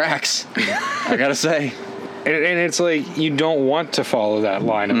tracks. I gotta say. And it's like, you don't want to follow that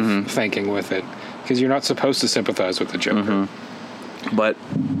line of thinking with it, because you're not supposed to sympathize with the Joker. But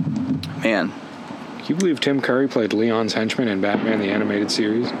man, Can you believe Tim Curry played Leon's henchman in Batman the Animated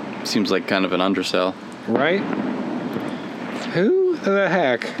Series? seems like kind of an undersell. Right? Who the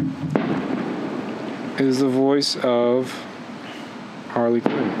heck is the voice of Harley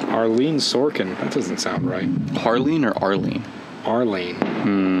Quinn? Arlene Sorkin. That doesn't sound right. Harleen or Arlene?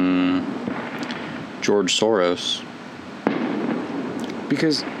 Arlene. George Soros.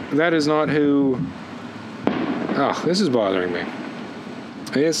 Because that is not who... Oh, this is bothering me.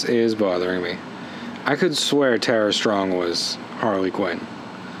 This is bothering me. I could swear Tara Strong was Harley Quinn.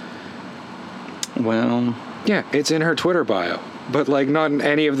 Well, Yeah, it's in her Twitter bio, but like not in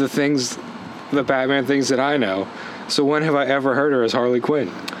any of the Batman things that I know. So when have I ever heard her as Harley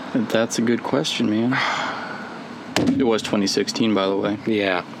Quinn? that's a good question, man. It was 2016, by the way.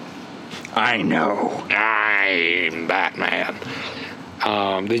 Yeah. I know. I'm Batman.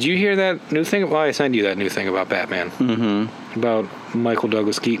 Did you hear that new thing? Well, I sent you that new thing about Batman. Mm-hmm. About Michael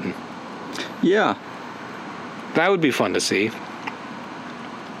Douglas Keaton. Yeah, That would be fun to see.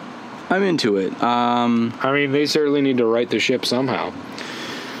 I'm into it. I mean, they certainly need to right the ship somehow.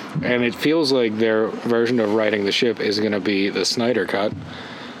 And it feels like their version of righting the ship is going to be the Snyder Cut.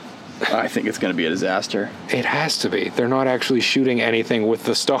 I think it's going to be a disaster. It has to be. They're not actually shooting anything with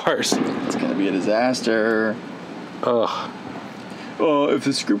the stars. It's going to be a disaster. Ugh. If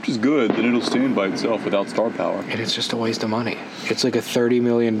the script is good, then it'll stand by itself without star power. And it's just a waste of money. It's like a $30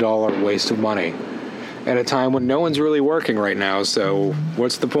 million waste of money. At a time when no one's really working right now, so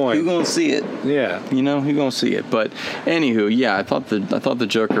what's the point? Who's gonna see it? Yeah. You know, who's gonna see it? But anywho, yeah, I thought the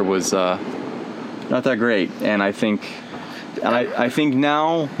Joker was not that great, and I think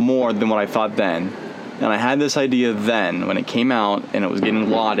now more than what I thought then. And I had this idea then when it came out and it was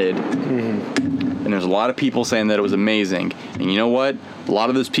getting lauded, and there's a lot of people saying that it was amazing. And you know what? A lot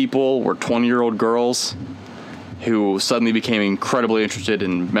of those people were 20-year-old girls who suddenly became incredibly interested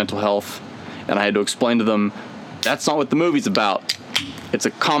in mental health. And I had to explain to them, that's not what the movie's about. It's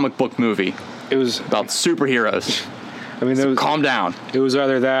a comic book movie. It was About superheroes. I mean, So calm down. It was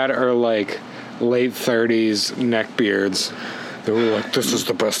either that or like late 30s neckbeards. They were like, "This is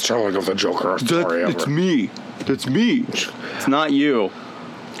the best telling of the Joker story ever." It's me. That's me. It's not you.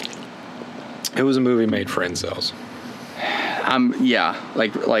 It was a movie made for incels. Yeah,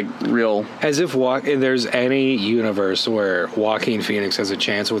 like real. As if there's any universe where Joaquin Phoenix has a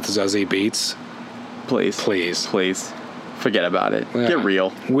chance with Zazie Beetz. Please. Forget about it. Yeah. Get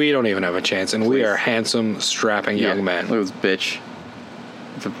real. We don't even have a chance, and we Please. are handsome, strapping young men. Look at this bitch.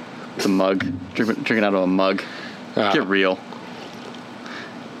 It's a mug. Drinking out of a mug. Get real.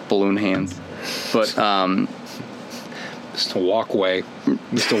 Balloon hands. But Just a walkway.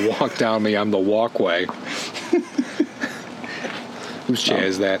 Just to walk down me, I'm the walkway. Whose chair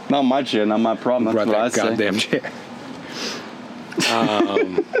is that? not my chair, not my problem. That's Brought what that I say. goddamn chair.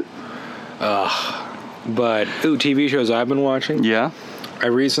 But TV shows I've been watching. Yeah. I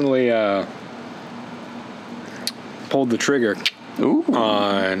recently pulled the trigger Ooh.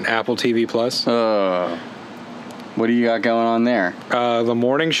 on Apple TV Plus. What do you got going on there? The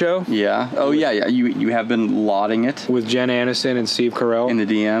morning show Yeah. Oh yeah. You have been lauding it with Jen Aniston and Steve Carell, in the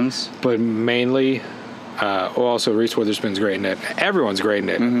DMs. but mainly, also Reese Witherspoon's great in it. Everyone's great in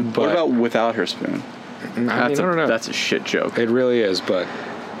it. But What about without her spoon? I don't know. That's a shit joke. It really is, but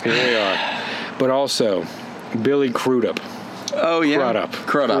here we are. But also, Billy Crudup. Oh yeah. Crudup.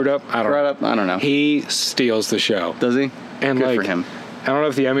 Crudup. I don't know. know. He steals the show. Does he? And Good like, for him. I don't know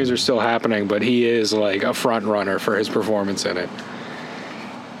if the Emmys are still happening, but he is like a front runner for his performance in it.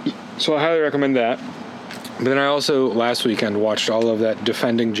 So I highly recommend that. But then I also last weekend watched all of that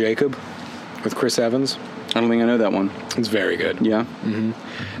Defending Jacob with Chris Evans. I don't think I know that one. It's very good. Yeah.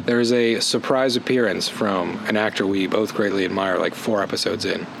 There is a surprise appearance from an actor we both greatly admire, like 4 episodes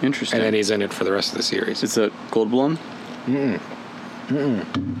in. Interesting. And then he's in it for the rest of the series. It's a Goldblum.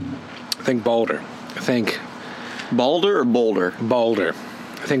 Think Balder. Think Balder or Boulder? Balder.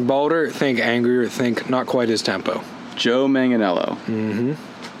 Think Balder. Think angrier. Think not quite his tempo. Joe Manganiello.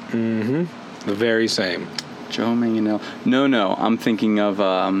 The very same. Joe Manganiello. No. I'm thinking of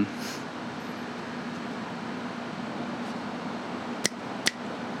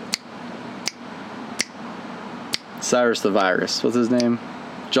Cyrus the Virus. What's his name?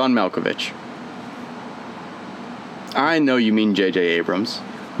 John Malkovich. I know you mean J.J. Abrams.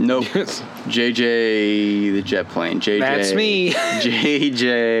 Nope. J.J. the jet plane. J.J. That's me.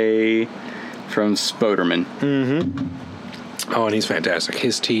 J.J. from Spoderman. Oh, and he's fantastic.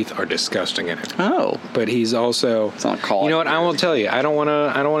 His teeth are disgusting in it. Oh. But he's also. It's not called. You know what? I won't tell you. I don't want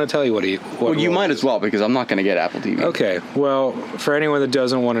to tell you what he. Well, you might as well because I'm not going to get Apple TV. Okay. Well, for anyone that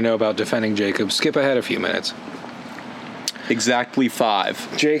doesn't want to know about Defending Jacob, skip ahead a few minutes. Exactly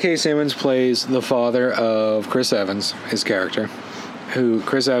 5. J.K. Simmons plays the father of Chris Evans, his character, who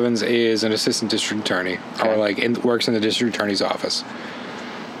Chris Evans is an assistant district attorney, or works in the district attorney's office.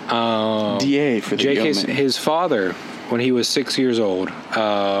 DA for the J.K.'s yeoman. his father, when he was 6 years old,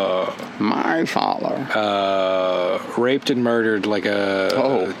 My father. raped and murdered like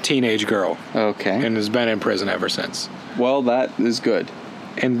a teenage girl, Okay. and has been in prison ever since. Well, that is good.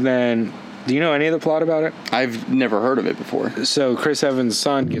 And then, do you know any of the plot about it? I've never heard of it before. So Chris Evans'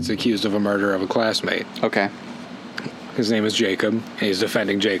 son gets accused of a murder of a classmate. Okay. His name is Jacob, and he's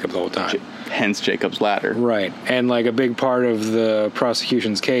defending Jacob the whole time. Hence Jacob's Ladder. Right. And like a big part of the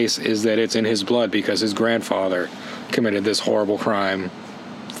prosecution's case is that it's in his blood because his grandfather committed this horrible crime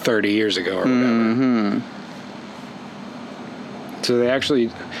 30 years ago or whatever. Mm-hmm. So they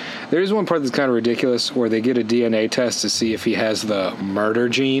actually... There's one part that's kind of ridiculous where they get a DNA test to see if he has the murder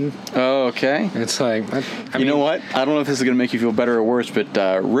gene. Oh, okay. And it's like... You know what? I don't know if this is going to make you feel better or worse, but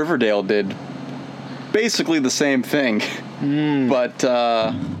Riverdale did basically the same thing. But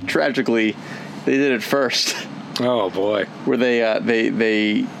tragically, they did it first. Oh, boy. Where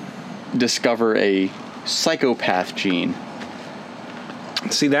they discover a psychopath gene.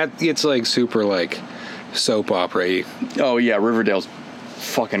 See, that it's like super like soap opera-y. Oh, yeah, Riverdale's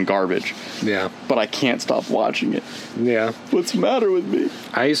fucking garbage. Yeah. But I can't stop watching it. Yeah. What's the matter with me?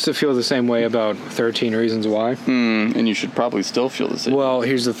 I used to feel the same way about 13 Reasons Why. And you should probably still feel the same. Well,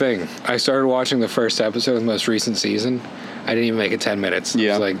 here's the thing. I started watching the first episode of the most recent season. I didn't even make it 10 minutes.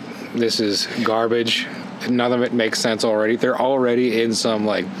 Yeah. I was like, this is garbage. None of it makes sense already. They're already in some,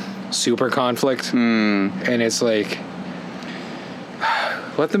 like, super conflict. And it's like,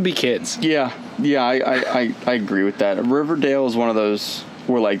 let them be kids. Yeah. Yeah, I agree with that. Riverdale is one of those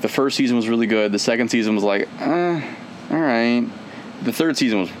where, like, the first season was really good. The second season was like, all right. The third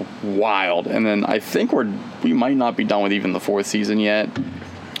season was wild. And then I think we might not be done with even the fourth season yet.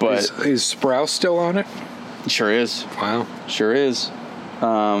 But Is Sprouse still on it? Sure is. Wow. Sure is. Is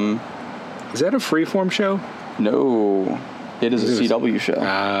that a freeform show? No. It is a CW show.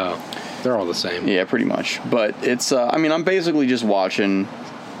 Oh. They're all the same. Yeah, pretty much. But it's, I mean, I'm basically just watching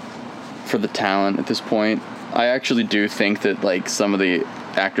for the talent at this point. I actually do think that, like, some of the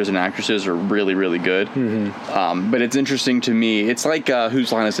actors and actresses are really, really good. Mm-hmm. But it's interesting to me. It's like,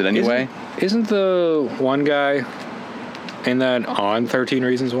 Whose Line Is It Anyway? Isn't the one guy in that on 13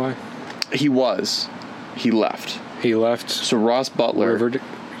 Reasons Why? He was. He left. He left. So Ross Butler...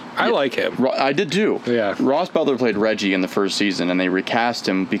 I like him. I did too. Yeah. Ross Butler played Reggie in the first season, and they recast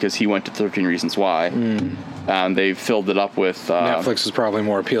him because he went to 13 Reasons Why. They filled it up with... Netflix is probably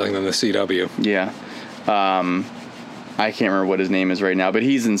more appealing than the CW. Yeah. I can't remember what his name is right now, but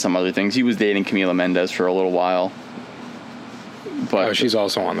he's in some other things. He was dating Camila Mendes for a little while. But she's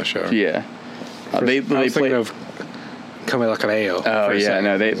also on the show. Yeah. They played of Camila Cabello. Oh yeah,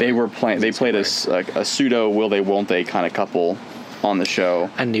 no, they were playing. They played a pseudo will they won't they kind of couple on the show.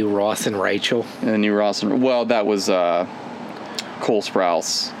 A new Ross and Rachel. And a new Ross and that was Cole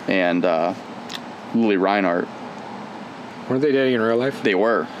Sprouse and Lily Reinhart. Weren't they dating in real life? They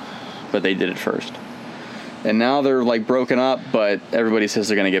were, but they did it first. And now they're like broken up, but everybody says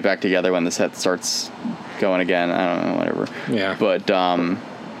they're going to get back together when the set starts going again. I don't know, whatever. Yeah. But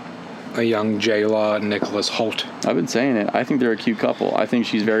a young J-Law and Nicholas Hoult. I've been saying it. I think they're a cute couple. I think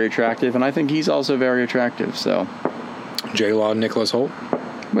she's very attractive, and I think he's also very attractive. So J-Law and Nicholas Hoult.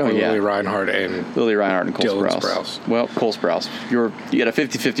 Well, yeah. Lily Reinhart and Cole Dylan Sprouse. Well, Cole Sprouse. You got a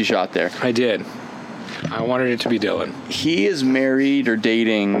 50-50 shot there. I did. I wanted it to be Dylan. He is married or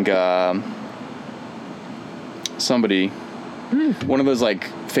dating somebody. One of those, like,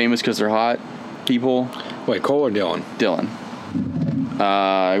 famous because they're hot people. Wait, Cole or Dylan? Dylan.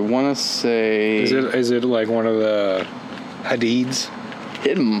 I want to say... Is it like one of the Hadids?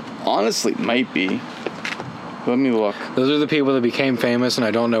 It honestly might be. Let me look. Those are the people that became famous, and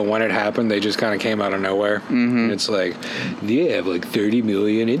I don't know when it happened. They just kind of came out of nowhere. Mm-hmm. It's like, they have like 30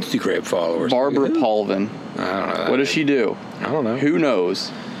 million Instagram followers. Barbara Palvin. I don't know. What does she do? I don't know. Who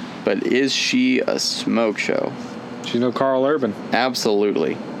knows? But is she a smoke show? She's no Carl Urban.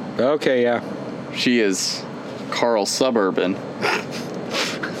 Absolutely. Okay, yeah. She is Carl Suburban.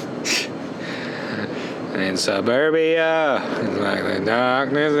 In suburbia, it's like the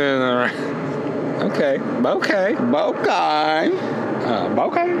darkness in the... Okay. Bokeh.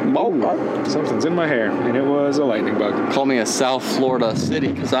 Something's in my hair, and it was a lightning bug. Call me a South Florida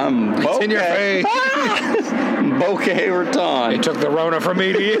city, because I'm bokeh. It's in your face. Bokeh Raton. They took the Rona from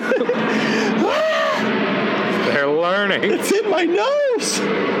me to you. They're learning. It's in my nose.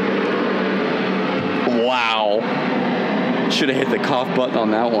 Wow. Should have hit the cough button on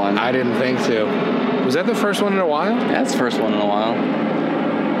that one. I didn't think to. Was that the first one in a while? That's the first one in a while.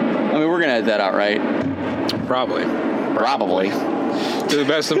 I mean, we're going to edit that out, right? Probably. To the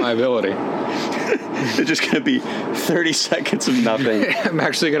best of my ability. It's just going to be 30 seconds of nothing. I'm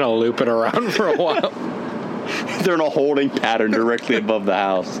actually going to loop it around for a while. They're in a holding pattern directly above the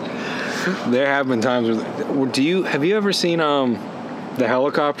house. There have been times where... Have you ever seen the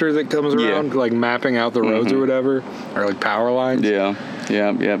helicopter that comes around, like mapping out the roads or whatever? Or like power lines? Yeah.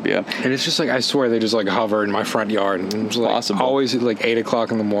 And it's just like, I swear they just like hover in my front yard. And it's like possible. Always at like 8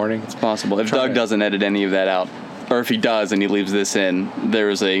 o'clock in the morning. It's possible. If Doug doesn't edit any of that out, or if he does and he leaves this in, there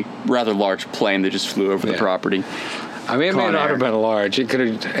is a rather large plane that just flew over the property. I mean, it may Con not Air. have been large. It could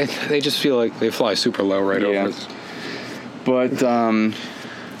have. They just feel like they fly super low right over it. But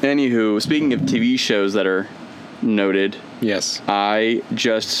anywho, speaking of TV shows that are noted, Yes. I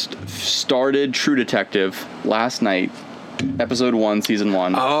just started True Detective last night, episode 1, season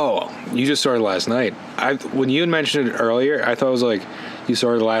 1. Oh, you just started last night. When you had mentioned it earlier, I thought it was like you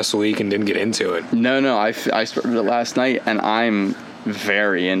started last week and didn't get into it. No, I started it last night, and I'm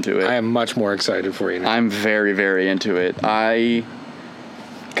very into it. I am much more excited for you now. I'm very, very into it.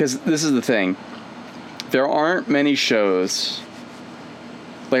 Because this is the thing. There aren't many shows.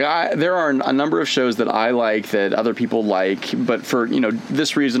 There are a number of shows that I like that other people like, but for,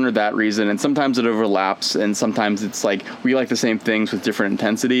 this reason or that reason, and sometimes it overlaps, and sometimes it's like we like the same things with different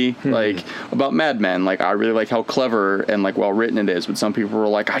intensity. Like, about Mad Men, I really like how clever and, well written it is, but some people were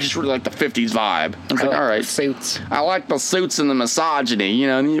like, I just really like the 50s vibe. I was like, all right. Suits. I like the suits and the misogyny,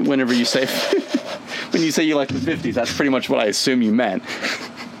 whenever you say, when you say you like the 50s, that's pretty much what I assume you meant.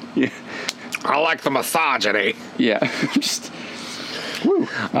 Yeah. I like the misogyny. Yeah. Just, woo.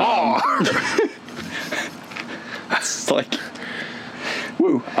 It's like,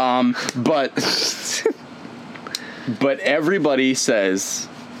 woo. But everybody says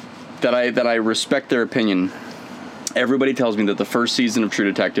that I respect their opinion. Everybody tells me that the first season of True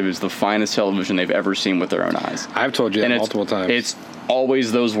Detective is the finest television they've ever seen with their own eyes. I've told you that And multiple times. It's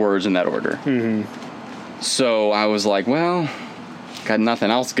always those words in that order. Mm-hmm. So I was like, well, got nothing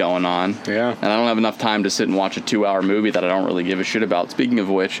else going on. Yeah. And I don't have enough time to sit and watch a 2-hour movie that I don't really give a shit about. Speaking of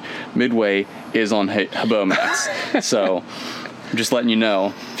which, Midway is on Habo Max. So I'm just letting you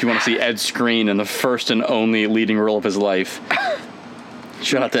know, if you want to see Ed Skrein in the first and only leading role of his life,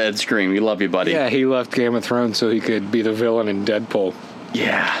 shout out to Ed Skrein. We love you, buddy. Yeah, he left Game of Thrones so he could be the villain in Deadpool.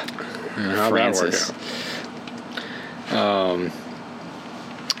 Yeah. How Francis. That worked out.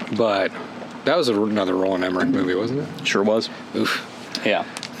 But that was another Roland Emmerich movie, wasn't it? Sure was. Oof. Yeah.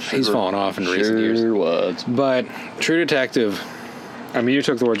 He's fallen off in recent years. Sure was. But True Detective, I mean, you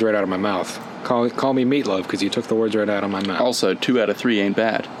took the words right out of my mouth. Call me Meatloaf because you took the words right out of my mouth. Also, 2 out of 3 ain't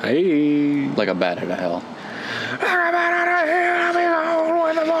bad. Hey. Like a bat out of hell.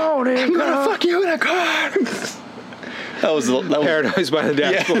 I'm gonna fuck you in a car. That was Paradise by the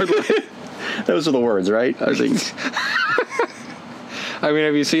Dashboard Light. Those are the words, right? I think. I mean,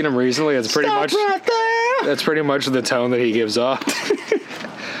 have you seen him recently? It's pretty much right there. that's pretty much the tone that he gives off.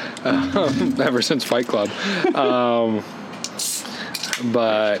 Ever since Fight Club.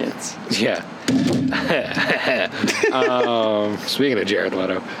 But yeah. Speaking of Jared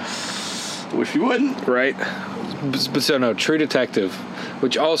Leto, Wish you wouldn't. right? But so no, True Detective,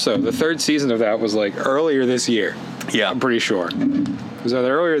 which also the third season of that was earlier this year. Yeah. I'm pretty sure. Was that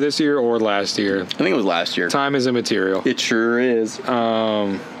earlier this year or last year? I think it was last year. Time is immaterial. It sure is.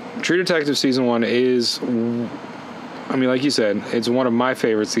 True Detective season 1 is, I mean, like you said, it's one of my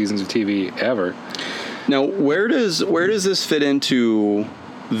favorite seasons of TV ever. Now, where does this fit into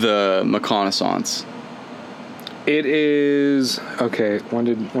the reconnaissance? It is okay.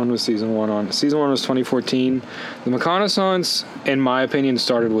 When was season 1 on? Season 1 was 2014. The reconnaissance, in my opinion,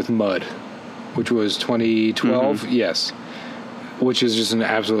 started with Mud, which was 2012. Mm-hmm. Yes, which is just an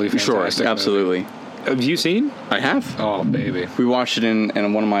absolutely fantastic. Sure, absolutely. movie. Have you seen? I have. Oh, baby, We watched it in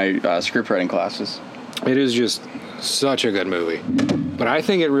one of my script writing classes. it is just such a good movie. But I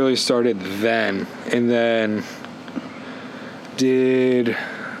think it really started then, and then did.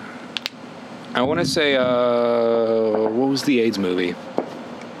 I want to say, what was the AIDS movie?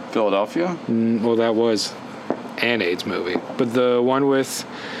 Philadelphia? Well, that was an AIDS movie. But the one with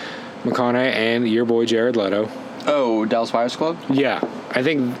McConaughey and your boy Jared Leto. Oh, Dallas Buyers Club? Yeah. I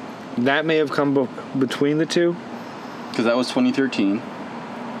think that may have come between the two. Because that was 2013.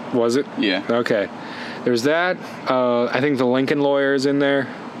 Was it? Yeah. Okay. There's that. I think the Lincoln Lawyer is in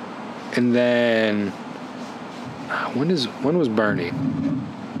there. And then... When was Bernie?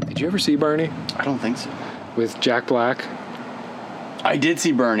 Did you ever see Bernie? I don't think so. With Jack Black? I did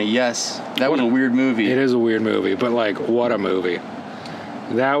see Bernie, yes. That was a weird movie. It is a weird movie, but what a movie.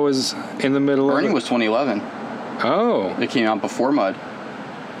 That was in the middle Bernie of... was 2011. Oh, It came out before Mud.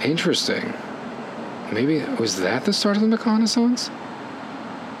 interesting. Maybe, was that the start of the reconnaissance?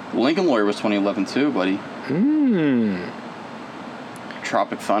 Lincoln Lawyer was 2011 too, buddy.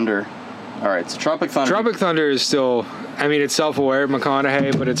 Tropic Thunder. All right, so Tropic Thunder. Tropic Thunder is still, I mean, it's self-aware,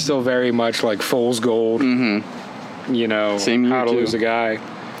 McConaughey, but it's still very much like Fool's Gold. Mm-hmm. Same year, How to too. Lose a Guy.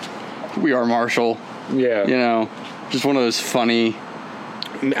 We Are Marshall. Yeah. Just one of those funny.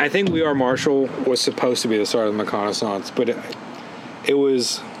 I think We Are Marshall was supposed to be the start of the reconnaissance, but it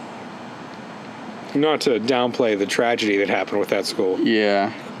was not to downplay the tragedy that happened with that school,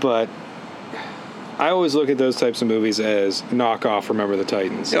 Yeah. but I always look at those types of movies as knockoff Remember the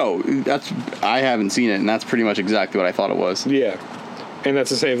Titans. Oh, I haven't seen it, and that's pretty much exactly what I thought it was. Yeah. And that's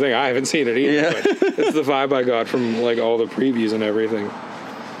the same thing. I haven't seen it either, Yeah. but it's the vibe I got from like all the previews and everything.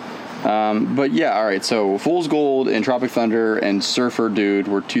 But yeah, all right. So Fool's Gold and Tropic Thunder and Surfer Dude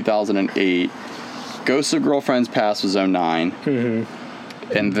were 2008. Ghosts of Girlfriend's Past was 09.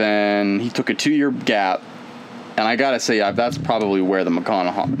 Mm-hmm. And then he took a 2-year gap. And I gotta say, that's probably where the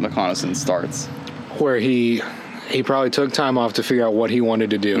reconnaissance starts. Where he probably took time off to figure out what he wanted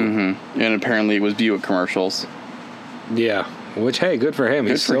to do. Mm-hmm. And apparently it was Buick commercials. Yeah. Which, hey, good for him.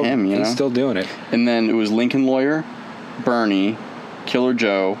 Good for him, you know? He's still doing it. And then it was Lincoln Lawyer, Bernie, Killer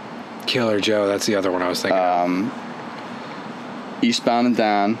Joe, Killer Joe, that's the other one I was thinking of. Eastbound and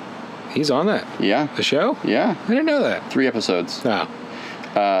Down. He's on that. Yeah. The show? Yeah. I didn't know that. 3 episodes. Oh.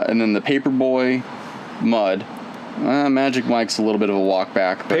 And then the Paperboy, Mud. Magic Mike's a little bit of a walk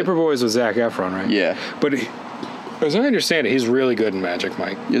back. But Paperboy with Zac Efron, right? Yeah. But as I understand it, he's really good in Magic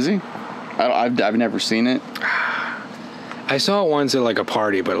Mike. Is he? I've never seen it. I saw it once at like a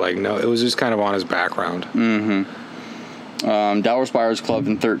party, but like no, it was just kind of on his background. Dallas Buyers Club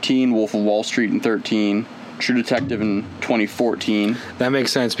in 13, Wolf of Wall Street in 13, True Detective in 2014. That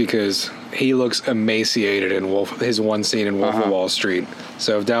makes sense because he looks emaciated in his one scene in Wolf of Wall Street.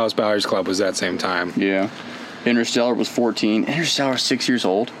 So if Dallas Buyers Club was that same time. Yeah. Interstellar was 14. Interstellar's 6 years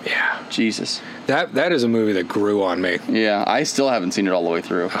old? Yeah. Jesus. That is a movie that grew on me. Yeah, I still haven't seen it all the way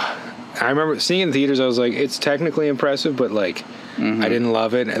through. I remember seeing it in theaters, I was like, it's technically impressive, but like, I didn't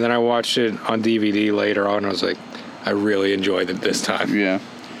love it. And then I watched it on DVD later on, and I was like, I really enjoyed it this time. Yeah.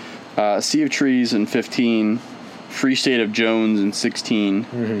 Sea of Trees in 15, Free State of Jones in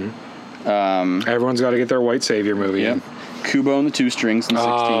 16. Everyone's got to get their white savior movie in. Kubo and the Two Strings in 16.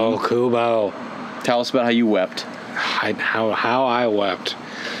 Oh, Kubo. Tell us about how you wept. How I wept.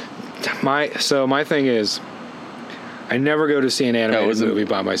 My thing is, I never go to see an animated movie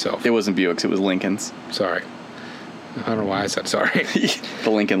by myself. It wasn't Buick's, it was Lincoln's. Sorry. I don't know why I said sorry. The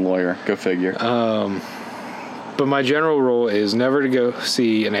Lincoln Lawyer, go figure. But my general rule is never to go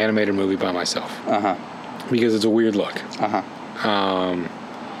see an animated movie by myself. Because it's a weird look.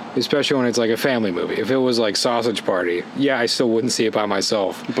 Especially when it's like a family movie. If it was like Sausage Party, yeah, I still wouldn't see it by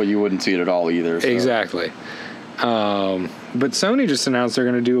myself. But you wouldn't see it at all either. So. Exactly. But Sony just announced they're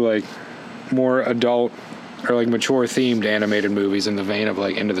going to do like more adult or like mature themed animated movies in the vein of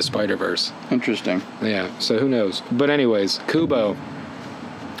like Into the Spider-Verse. Interesting. Yeah, so who knows? But anyways, Kubo,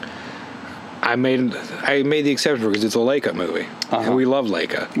 I made the exception because it's a Leica movie. And we love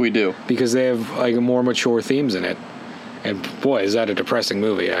Leica. We do. Because they have like more mature themes in it. And boy, is that a depressing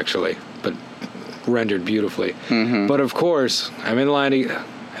movie actually, but rendered beautifully. But of course, I'm in line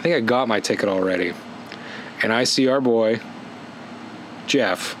I think I got my ticket already. And I see our boy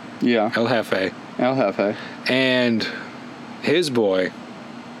Jeff. Yeah. El Jefe. El Jefe. And his boy,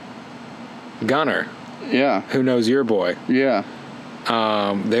 Gunner. Yeah. Who knows your boy. Yeah.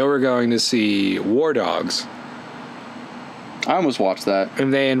 They were going to see War Dogs. I almost watched that.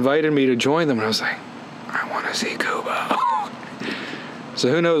 And they invited me to join them, and I was like, I want to see Kubo. So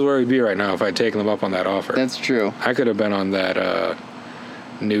who knows where we'd be right now if I'd taken them up on that offer. That's true. I could have been on that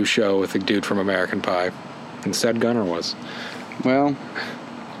new show with the dude from American Pie. Instead, Gunner was. Well,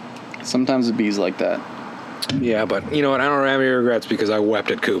 sometimes it bees like that. Yeah, but you know what? I don't have any regrets because I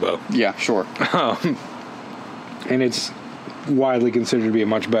wept at Kubo. Yeah, sure. And it's widely considered to be a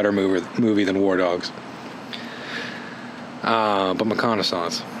much better movie than War Dogs. But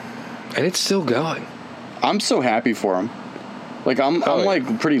reconnaissance. And it's still going. I'm so happy for him. Like, I'm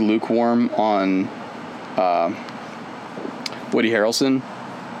like pretty lukewarm on Woody Harrelson.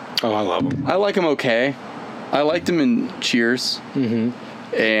 Oh, I love him. I like him okay. I liked him in Cheers.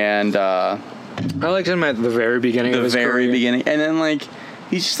 And I liked him at the very beginning of his career. The very beginning. And then, like,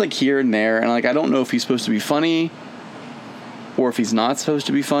 he's just, like, here and there. And, like, I don't know if he's supposed to be funny or if he's not supposed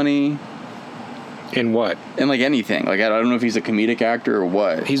to be funny. In what? In, like, anything. Like, I don't know if he's a comedic actor or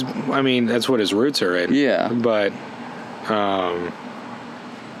what. I mean, that's what his roots are in. Yeah. But,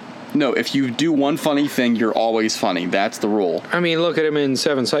 no, if you do one funny thing, you're always funny. That's the rule. I mean, look at him in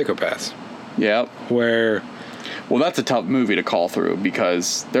Seven Psychopaths. Yep. Where... Well, that's a tough movie to call through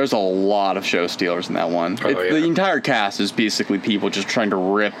because there's a lot of show stealers in that one. Oh, yeah. The entire cast is basically people just trying to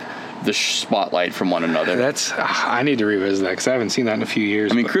rip the spotlight from one another. I need to revisit that because I haven't seen that in a few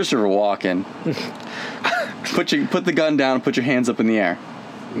years. I mean, Christopher Walken. Put the gun down and put your hands up in the air.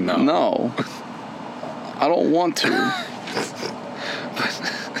 No. I don't want to.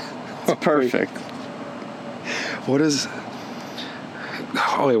 It's perfect. What is...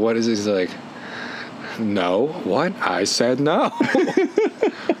 Oh, wait, what is it? He's like... No. What? I said no.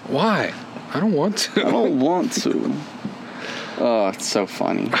 Why? I don't want to. I don't want to. Oh, it's so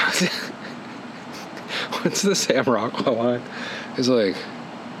funny. What's the Sam Rockwell line? It's like,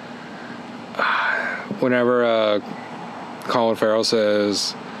 whenever Colin Farrell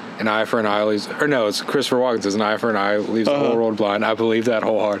says, an eye for an eye leaves, or no, it's Christopher Walken says, an eye for an eye leaves the whole world blind. I believe that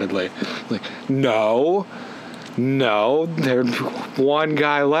wholeheartedly. Like, no, there's one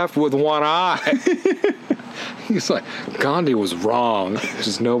guy left with one eye. He's like, Gandhi was wrong.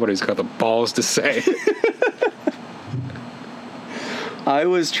 Just nobody's got the balls to say. I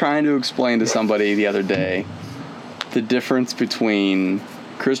was trying to explain to somebody the other day the difference between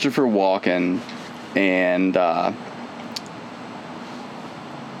Christopher Walken and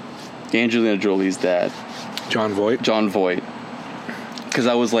Angelina Jolie's dad, John Voight. Because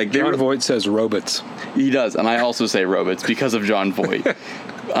I was like, John Voight says robots. He does, and I also say robots because of John Voight.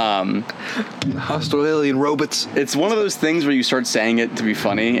 Hostile alien robots. It's one of those things where you start saying it to be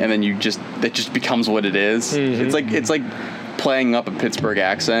funny, and then it just becomes what it is. Mm-hmm. It's like playing up a Pittsburgh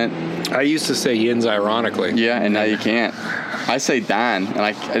accent. I used to say yins ironically. Yeah, and now you can't. I say Dan,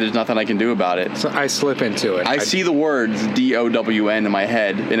 and there's nothing I can do about it. So I slip into it. I see the words DOWN in my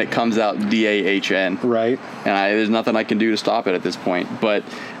head, and it comes out DAHN. Right. And there's nothing I can do to stop it at this point. But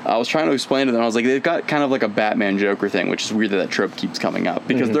I was trying to explain to them, I was like, they've got kind of like a Batman Joker thing, which is weird that trope keeps coming up,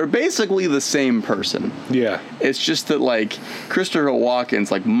 because they're basically the same person. Yeah. It's just that, like, Christopher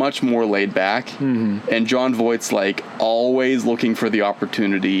Walken's, like, much more laid back, and John Voight's, like, always looking for the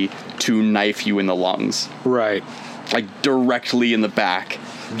opportunity to knife you in the lungs. Right. Like, directly in the back,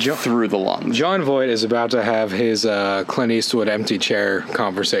 through the lungs. John Voight is about to have his Clint Eastwood empty chair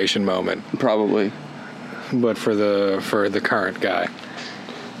conversation moment. Probably. But for the current guy.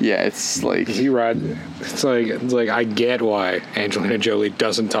 Yeah, it's like... It's like I get why Angelina Jolie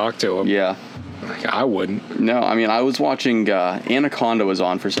doesn't talk to him. Yeah. Like, I wouldn't. No, I mean, I was watching... Anaconda was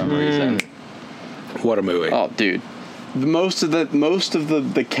on for some reason. What a movie. Oh, dude. Most of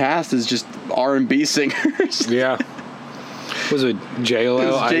the cast is just R&B singers. Yeah. Was it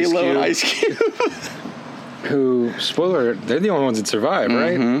J-Lo, J-Lo and Ice Cube. Who, spoiler, they're the only ones that survive,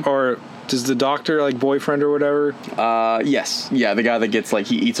 right? Or does the doctor, like, boyfriend or whatever? Yes. Yeah, the guy that gets, like,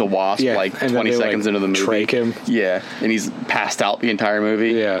 he eats a wasp, like, 20 seconds into the movie. Trach him. Yeah, and he's passed out the entire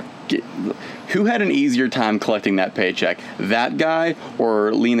movie. Yeah. Who had an easier time collecting that paycheck? That guy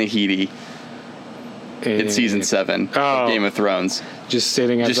or Lena Headey in season 7 of Game of Thrones? Just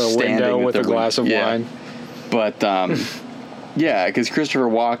sitting at the window with a glass of wine. But, yeah, because Christopher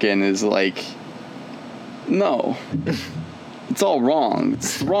Walken is like, no, it's all wrong.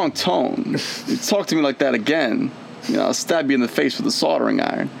 It's the wrong tone. You talk to me like that again, I'll stab you in the face with a soldering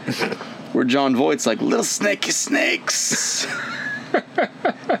iron. Where John Voight's like, little snaky snakes.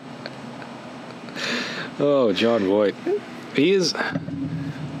 Oh, John Voight. He is...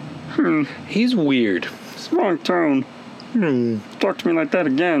 He's weird. It's the wrong tone. Talk to me like that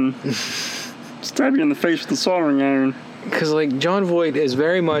again. Stab you in the face with a soldering iron. Because, like, John Voight is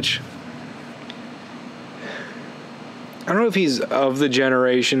very much... I don't know if he's of the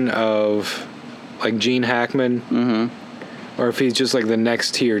generation of, like, Gene Hackman, or if he's just, like, the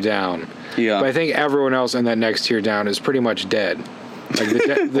next tier down. Yeah. But I think everyone else in that next tier down is pretty much dead.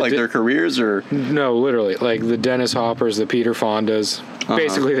 Like, like their careers, or... No, literally. Like, the Dennis Hoppers, the Peter Fondas,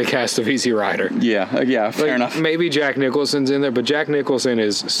 basically the cast of Easy Rider. Yeah, fair enough. Maybe Jack Nicholson's in there, but Jack Nicholson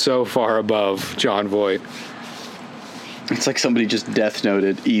is so far above John Voight. It's like somebody just death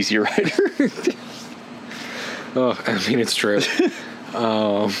noted Easy Rider. Oh, I mean, it's true.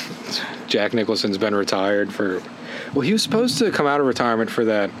 Jack Nicholson's been retired for... Well, he was supposed to come out of retirement for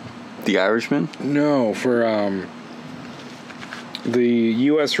that... The Irishman? No, for the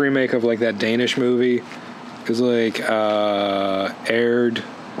U.S. remake of, like, that Danish movie. It was, like, Erdman?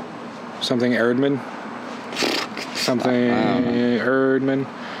 Erdman.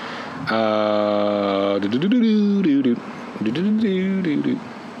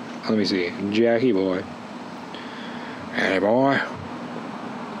 Let me see. Jackie boy. Hey, boy.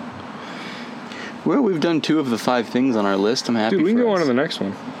 Well, we've done 2 of the 5 things on our list. I'm happy. Dude, we can for go us. on to the next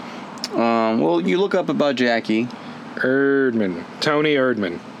one. Well, you look up about Jackie. Erdman. Tony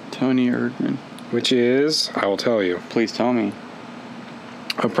Erdman. Which is, I will tell you. Please tell me.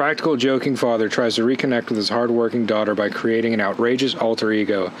 A practical, joking father tries to reconnect with his hard-working daughter by creating an outrageous alter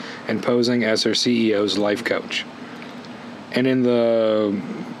ego and posing as her CEO's life coach. And in the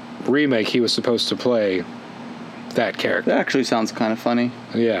remake, he was supposed to play that character. That actually sounds kind of funny.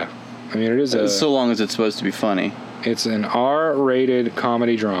 Yeah. I mean, it is so long as it's supposed to be funny. It's an R-rated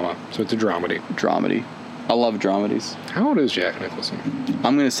comedy drama, so it's a dramedy. Dramedy. I love dramedies. How old is Jack Nicholson?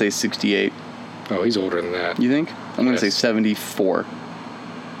 I'm going to say 68. Oh, he's older than that. You think? I'm going to say Yes. 74.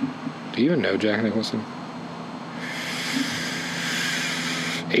 Do you even know Jack Nicholson?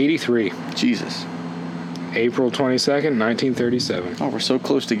 83. Jesus. April 22nd, 1937. Oh, we're so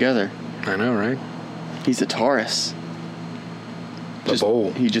close together. I know, right? He's a Taurus. The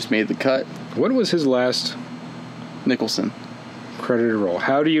bowl. He just made the cut. What was his last Nicholson. credited role?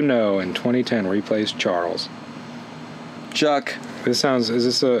 How Do You Know in 2010 where he plays Charles? Chuck. Is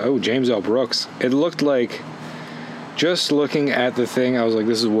this James L. Brooks. It looked like, just looking at the thing, I was like,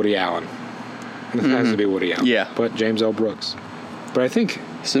 this is Woody Allen. This has to be Woody Allen. Yeah. But James L. Brooks. But I think,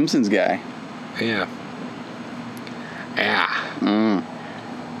 Simpsons guy. yeah. Yeah.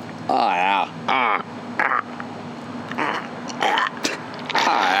 Ah, yeah.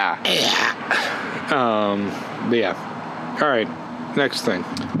 But yeah. All right. Next thing.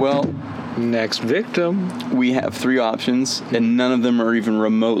 Well, Next victim. we have 3 options, and none of them are even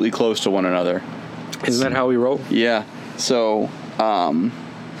remotely close to one another. Isn't that how we roll? Yeah. So,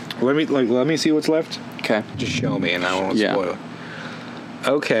 Let me see what's left. okay. Just show me, and I won't Yeah. spoil it.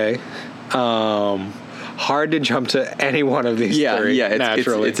 Okay. Hard to jump to any one of these Yeah, three. yeah.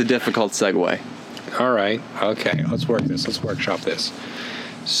 Naturally. It's a difficult segue. All right. Okay. Let's work this. Let's workshop this.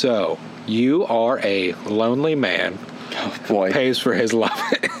 So you are a lonely man. Oh boy. Pays for his love.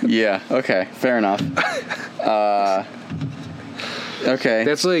 Yeah. Okay. Fair enough. Okay.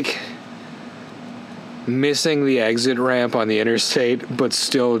 That's like missing the exit ramp on the interstate, but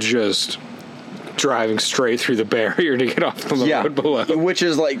still just driving straight through the barrier to get off the road below. Which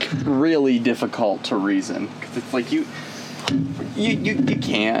is like really difficult to reason, 'cause it's like you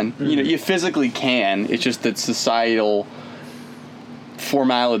can, you physically can. It's just that societal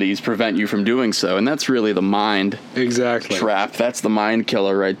formalities prevent you from doing so, and that's really the mind Exactly. trap. That's the mind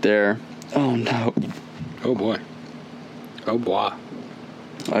killer right there. Oh no. Oh boy. Oh boy.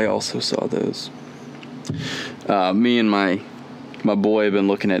 I also saw those. Me and my boy have been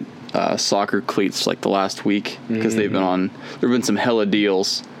looking at soccer cleats like the last week because there've been some hella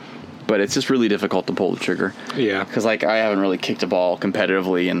deals, but it's just really difficult to pull the trigger. Yeah. Because like I haven't really kicked a ball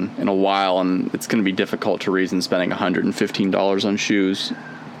competitively in a while, and it's going to be difficult to reason spending $115 on shoes.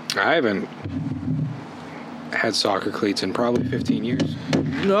 I haven't had soccer cleats in probably 15 years.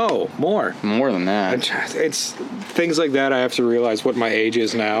 No, more. More than that. It's things like that. I have to realize what my age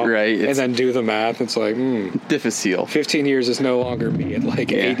is now, Right, and then do the math. It's like, Difficile. 15 years is no longer me at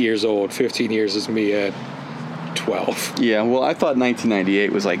like 8 years old. 15 years is me at 12. Yeah, well, I thought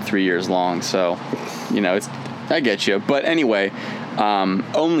 1998 was like 3 years long, so I get you. But anyway,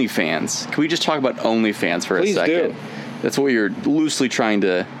 OnlyFans. Can we just talk about OnlyFans for Please a second? do. That's what you're loosely trying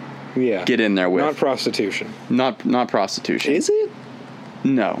to Yeah. get in there with. Not prostitution. Not prostitution. Is it?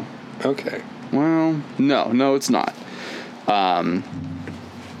 No. Okay. Well, no, it's not.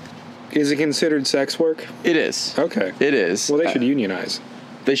 Is it considered sex work? It is. Okay. It is. Well, they should unionize.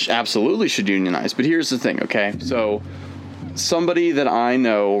 They absolutely should unionize. But here's the thing, okay? So, somebody that I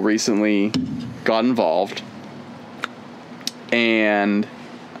know recently got involved, and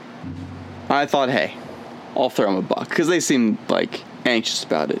I thought, hey, I'll throw them a buck, because they seemed like anxious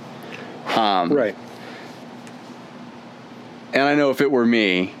about it. Right. And I know if it were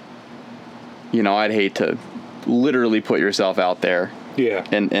me, I'd hate to literally put yourself out there Yeah.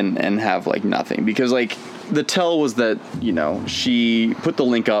 and have like nothing, because like the tell was that she put the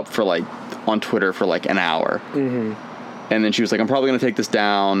link up for like on Twitter for like an hour, and then she was like, I'm probably gonna take this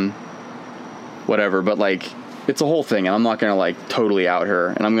down, whatever, but like it's a whole thing, and I'm not gonna like totally out her,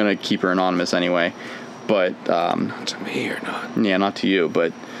 and I'm gonna keep her anonymous anyway, but Not to me or not. yeah, not to you,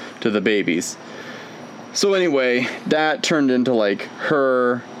 but to the babies. So anyway, that turned into like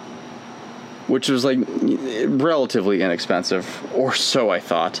her, which was like relatively inexpensive, or so I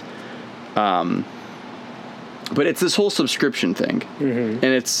thought. But it's this whole subscription thing, and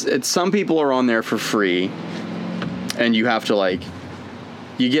it's some people are on there for free, and you have to like,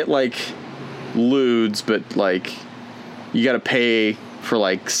 you get like lewds, but like you got to pay for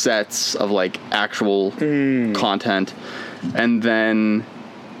like sets of like actual content, and then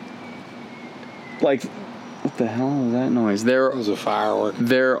like, what the hell is that noise? It was a firework.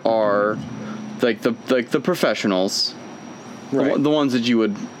 There are like the professionals, Right. the ones that you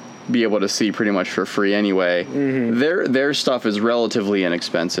would be able to see pretty much for free anyway. Their stuff is relatively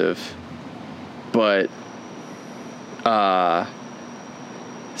inexpensive, but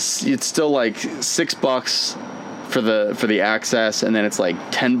it's still like $6 for the access, and then it's like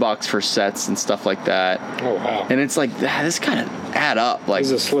 $10 for sets and stuff like that. Oh, wow. And it's like, this kind of add up like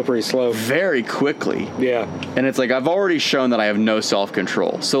This is a slippery slope. very quickly. Yeah. And it's like, I've already shown that I have no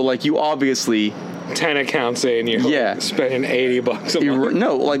self-control. So like, you obviously 10 accounts in, you're spending $80 a month.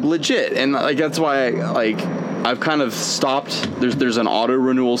 No, like legit, and like that's why I've kind of stopped. There's an auto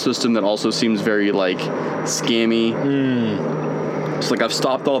renewal system that also seems very like scammy. So like I've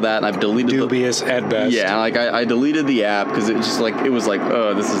stopped all that and I've deleted dubious at best. Yeah, like I deleted the app because it just like it was like,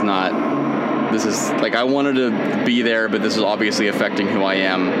 oh, this is like I wanted to be there, but this is obviously affecting who I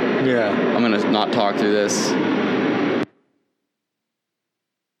am. Yeah, I'm gonna not talk through this.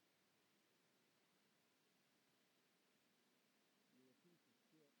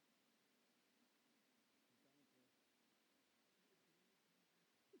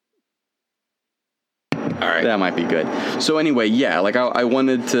 all right, that might be good. So anyway, yeah, like I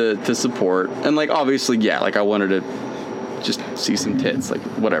wanted to support, and like obviously, yeah, like I wanted to just see some tits, like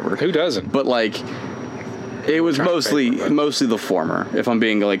whatever. Who doesn't? But like, it was mostly the former. If I'm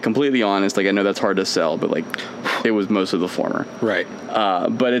being like completely honest, like I know that's hard to sell, but like, it was mostly the former. Right.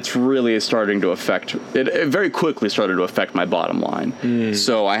 But it's really starting to affect. It very quickly started to affect my bottom line.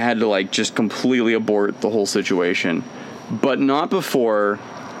 So I had to like just completely abort the whole situation, but not before.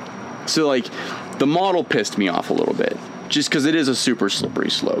 So like, the model pissed me off a little bit, just because it is a super slippery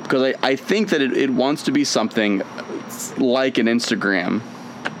slope. Because I think that it wants to be something like an Instagram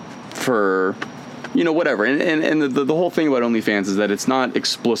for, you know, whatever. And the whole thing about OnlyFans is that it's not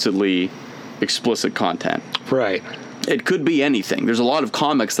explicit content. Right. It could be anything. There's a lot of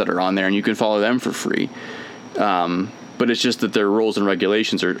comics that are on there, and you can follow them for free. But it's just that their rules and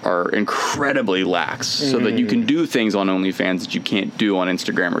regulations are incredibly lax, so that you can do things on OnlyFans that you can't do on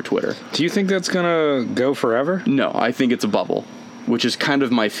Instagram or Twitter. Do you think that's going to go forever? No, I think it's a bubble, which is kind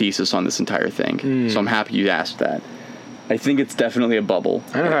of my thesis on this entire thing. So I'm happy you asked that. I think it's definitely a bubble.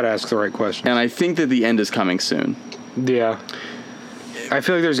 I know how to ask the right question. And I think that the end is coming soon. Yeah. I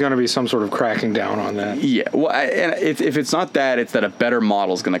feel like there's going to be some sort of cracking down on that. Yeah. Well, and if it's not that, it's that a better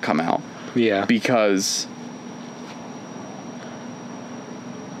model is going to come out. Yeah. Because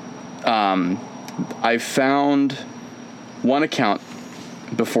I found one account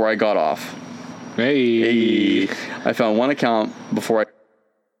before I got off. Hey. I found one account before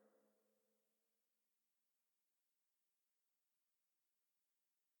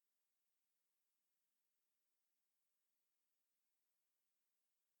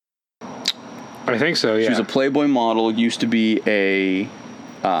I think so, yeah. She was a Playboy model, used to be a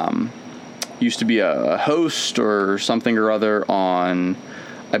host or something or other on,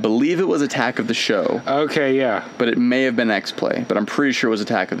 I believe it was Attack of the Show. Okay, yeah. But it may have been X-Play, but I'm pretty sure it was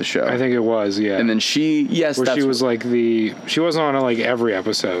Attack of the Show. I think it was, yeah. And then she was like she wasn't on like every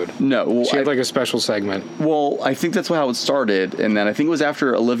episode. No. Well, she had like a special segment. Well, I think that's how it started, and then I think it was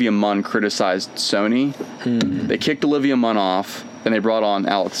after Olivia Munn criticized Sony. They kicked Olivia Munn off, and they brought on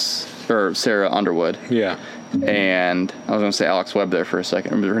Sarah Underwood. Yeah. And I was going to say Alex Webb there for a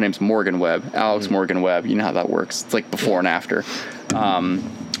second. Her name's Morgan Webb. Alex Morgan Webb. You know how that works. It's like before and after.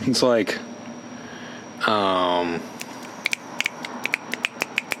 It's like,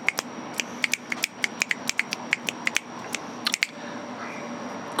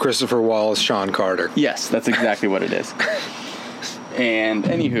 Christopher Wallace, Sean Carter. Yes, that's exactly what it is. And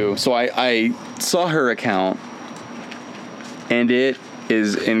anywho, so I saw her account, and it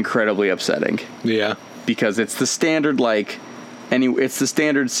is incredibly upsetting. Yeah. Because it's the standard it's the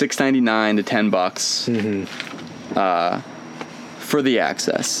standard $6.99 to $10 for the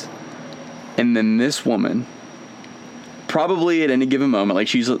access. And then this woman, probably at any given moment, like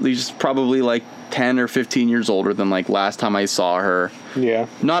she's probably like 10 or 15 years older than like last time I saw her. Yeah.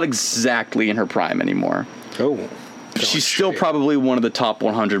 Not exactly in her prime anymore. Oh. She's still probably one of the top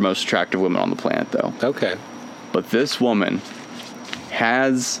 100 most attractive women on the planet, though. Okay. But this woman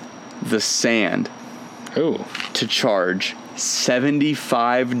has the sand to charge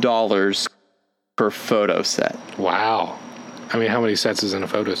 $75 per photo set. Wow. I mean, how many sets is in a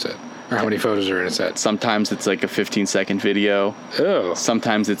photo set? Or how many photos are in a set? Sometimes it's like a 15-second video. Oh.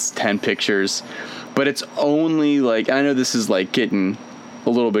 Sometimes it's 10 pictures. But it's only like, I know this is like getting a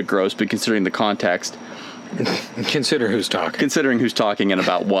little bit gross, but considering the context. Considering who's talking and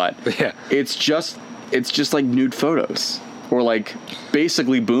about what. Yeah. It's just like nude photos. Or like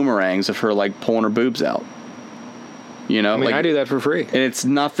basically boomerangs of her like pulling her boobs out. You know? I mean, like, I do that for free. And it's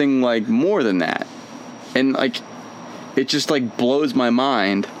nothing like more than that. And like, it just like blows my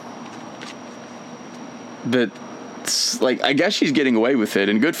mind that, like, I guess she's getting away with it,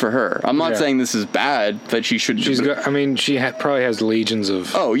 and good for her. I'm not saying this is bad, that she should. She probably has legions of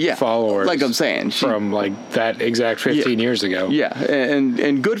followers. Like I'm saying, from like that exact 15 years ago. Yeah,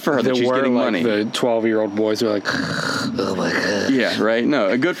 and good for her that she's getting money. The 12-year-old boys are like, oh my god. Yeah, right.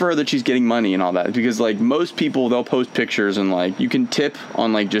 No, good for her that she's getting money and all that, because like most people, they'll post pictures and like you can tip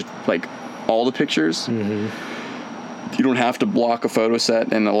on like just like all the pictures. You don't have to block a photo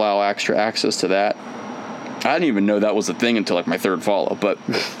set and allow extra access to that. I didn't even know that was a thing until like my third follow. But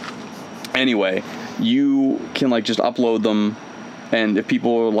anyway, you can like just upload them, and if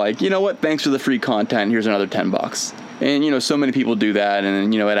people are like, you know what, thanks for the free content, here's another $10. And you know, so many people do that,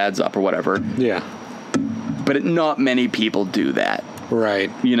 and you know, it adds up or whatever. Yeah. But not many people do that.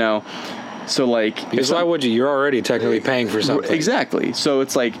 Right. You know? So like, because why would you? You're already technically paying for something. Exactly. So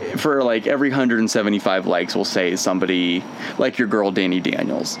it's like for like every 175 likes, we'll say somebody like your girl Danny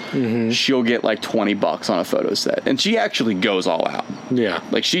Daniels, she'll get like $20 on a photo set, and she actually goes all out. Yeah.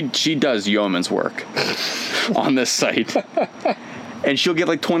 Like she does yeoman's work on this site, and she'll get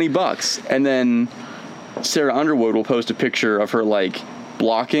like $20, and then Sarah Underwood will post a picture of her like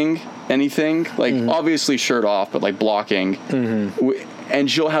blocking anything, like obviously shirt off, but like blocking. And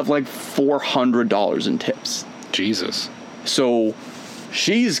she'll have like $400 in tips. Jesus. So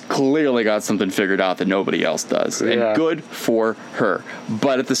she's clearly got something figured out that nobody else does. Yeah. And good for her.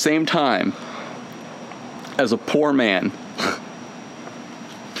 But at the same time, as a poor man,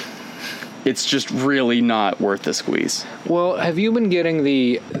 it's just really not worth the squeeze. Well, have you been getting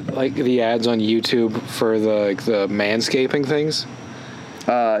the ads on YouTube for the manscaping things?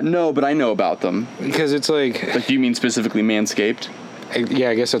 No, but I know about them. Because it's like... Like, do you mean specifically Manscaped? Yeah,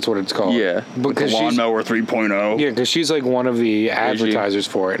 I guess that's what it's called. Yeah. Because like Lawnmower 3.0. Yeah, because she's like one of the advertisers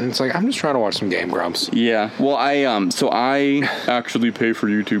for it. And it's like, I'm just trying to watch some Game Grumps. Yeah. Well, I actually pay for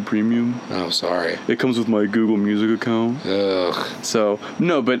YouTube Premium. Oh, sorry. It comes with my Google Music account. Ugh. So,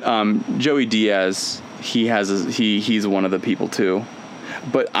 no, but Joey Diaz, he's one of the people too.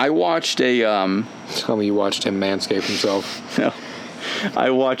 But I watched a... Tell me you watched him manscape himself. No.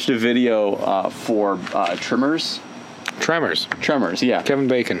 I watched a video for Tremors. Tremors, yeah. Kevin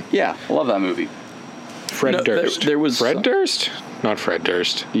Bacon. Yeah, I love that movie. Fred Durst. There was Fred Durst? Not Fred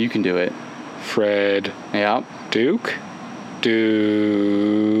Durst. You can do it. Fred. Yeah. Duke?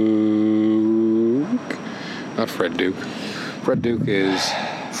 Not Fred Duke. Fred Duke is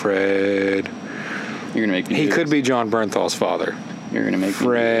Fred. You're gonna make me. He do could this. be John Bernthal's father. You're gonna make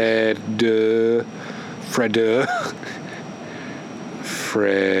Fred. me.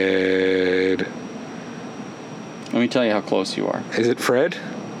 Fred. Let me tell you how close you are. Is it Fred?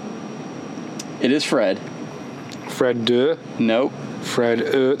 It is Fred. Fred. Nope. Fred.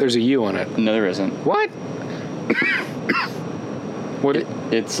 There's a U on it. No, there isn't. What? What?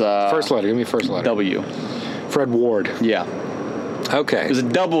 It's first letter. Give me first letter. W. Fred Ward. Yeah. Okay. There's a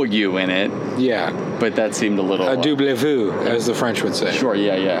W in it. Yeah. But that seemed a little. A double-vu, as the French would say. Sure.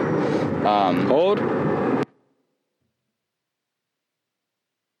 Yeah. Hold.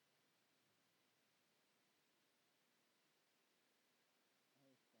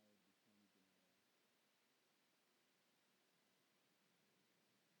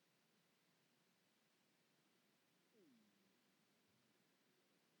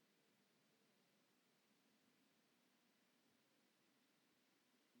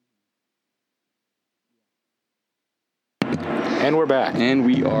 And we're back. And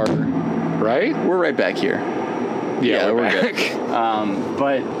we are. Right? We're right back here. Yeah, we're back. good.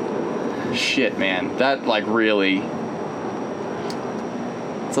 But shit, man, that like really,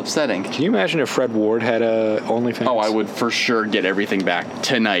 it's upsetting. Can you imagine if Fred Ward had a OnlyFans? Oh, I would for sure get everything back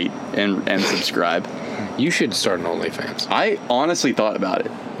tonight and subscribe. You should start an OnlyFans. I honestly thought about it.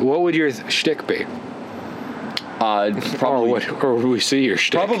 What would your shtick be? Probably. Or would we see your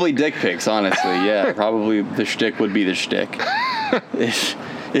shtick? Probably dick pics, honestly. Yeah, probably the shtick would be the shtick.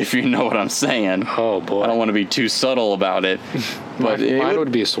 If you know what I'm saying. Oh boy. I don't want to be too subtle about it. But mine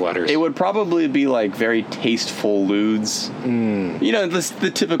would be sweaters. It would probably be like very tasteful lewds. You know,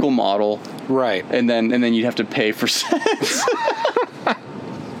 the typical model. Right. And then you'd have to pay for sex.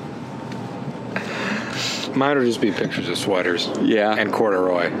 Mine would just be pictures of sweaters. Yeah. And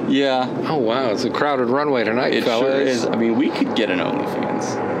corduroy. Yeah. Oh wow, it's a crowded runway tonight, It fellas. sure is. I mean, we could get an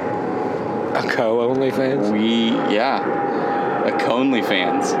OnlyFans. A co-OnlyFans? A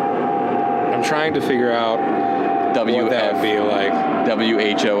Conelyfans. I'm trying to figure out what that would be like.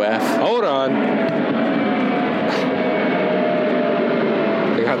 WHOF. Hold on.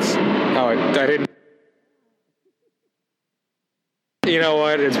 I didn't. You know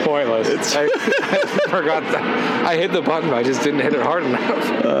what? It's pointless. I forgot that. I hit the button, but I just didn't hit it hard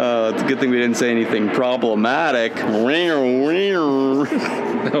enough. It's a good thing we didn't say anything problematic. No,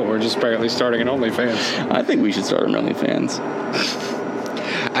 we're just apparently starting an OnlyFans. I think we should start an OnlyFans.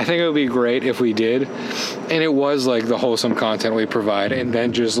 I think it would be great if we did, and it was like the wholesome content we provide, and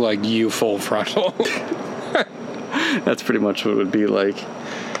then just like you full frontal. That's pretty much what it would be like.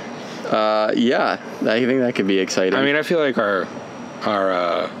 I think that could be exciting. I mean, I feel like our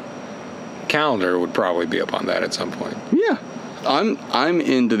calendar would probably be up on that at some point. Yeah, I'm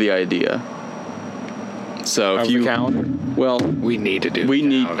into the idea. So Of if you the calendar? well, We need to do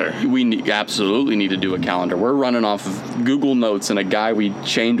calendar. we absolutely need to do a calendar. We're running off of Google Notes and a guy we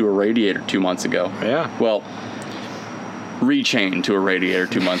chained to a radiator 2 months ago. Yeah. Well, rechained to a radiator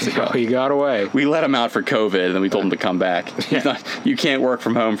 2 months ago. He got away. We let him out for COVID, and then we told him to come back. He's not, you can't work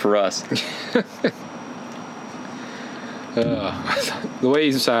from home for us. The way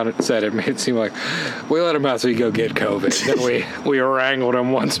you said it made it seem like we let him out so he could go get COVID. Then we wrangled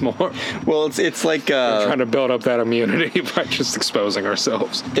him once more. Well, it's like Trying to build up that immunity by just exposing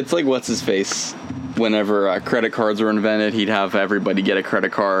ourselves. it's like what's his face. Whenever credit cards were invented, he'd have everybody get a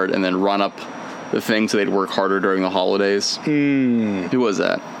credit card and then run up the thing so they'd work harder during the holidays. Who was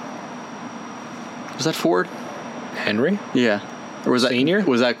that? Was that Ford? Henry? Yeah. Or was Senior? that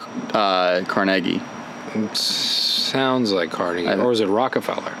was that Carnegie? Sounds like Carnegie. I don't- Or was it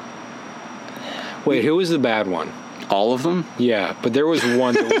Rockefeller? Wait, who was the bad one? All of them? Yeah, but there was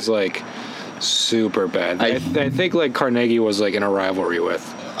one that was like super bad. I think like Carnegie was like in a rivalry with.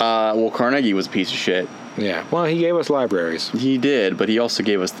 Well, Carnegie was a piece of shit. Yeah. Well, he gave us libraries He did, but he also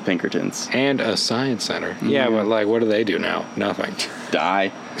gave us the Pinkertons. and a science center. Yeah, but like, what do they do now? Nothing.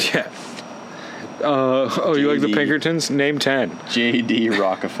 Die. Yeah. Oh, you like the JD. Pinkertons? Name 10. J.D.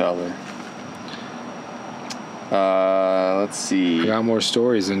 Rockefeller. Let's I see. got more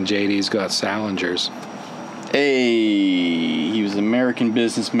stories than JD's got Salingers. Hey, he was an American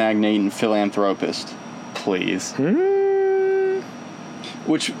business magnate and philanthropist. Please.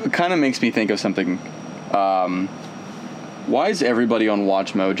 Which kind of makes me think of something. Why is everybody on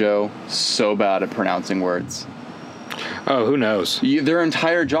Watch Mojo so bad at pronouncing words? Oh, who knows? Their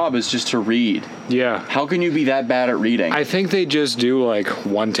entire job is just to read. Yeah. How can you be that bad at reading? I think they just do like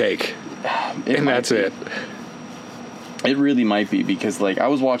one take, and might that's be. it. It really might be, because like I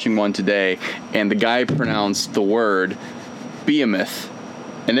was watching one today and the guy pronounced the word behemoth,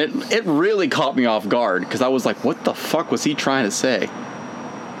 and it really caught me off guard because I was like, what the fuck was he trying to say?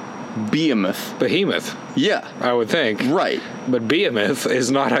 Behemoth. Behemoth, Yeah, I would think. right. But behemoth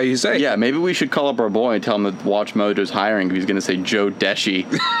is not how you say it. Yeah, maybe we should call up our boy and tell him that Watch Mojo's hiring if he's going to say Joe Deshi.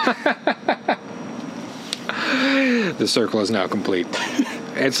 The circle is now complete.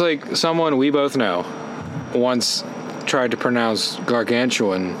 It's like someone we both know once tried to pronounce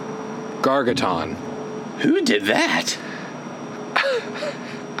gargantuan gargaton. Who did that?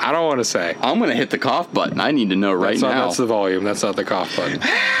 I don't want to say. I'm going to hit the cough button. I need to know right now. That's the volume. That's not the cough button.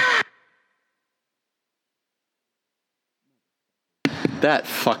 That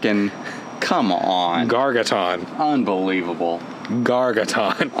fucking... Come on. Gargaton. Unbelievable.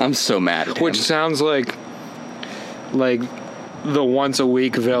 Gargaton. I'm so mad at him. Which sounds like the once a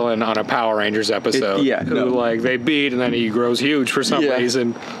week villain on a Power Rangers episode. yeah, Who no. like they beat and then he grows huge for some Yeah.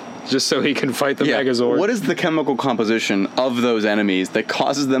 reason. Just so he can fight the Megazord. What is the chemical composition of those enemies that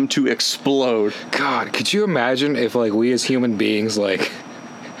causes them to explode? God, could you imagine if like we as human beings like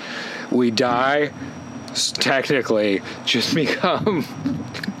we die technically just become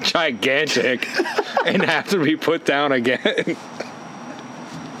gigantic and have to be put down again?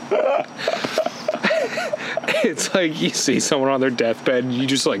 It's like you see someone on their deathbed and you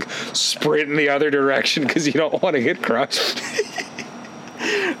just like sprint in the other direction because you don't want to get crushed.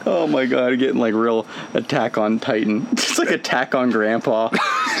 Oh my god, getting like real Attack on Titan. It's like Attack on Grandpa.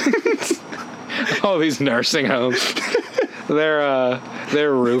 All these nursing homes. Their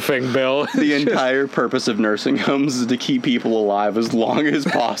roofing bill. The entire purpose of nursing homes is to keep people alive as long as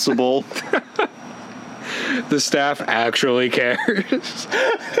possible. The staff actually cares.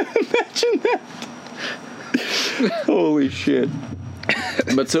 Imagine that. Holy shit.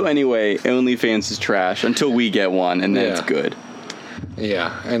 But so anyway, OnlyFans is trash until we get one, and then Yeah. it's good.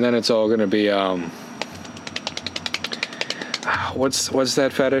 Yeah, and then it's all gonna be what's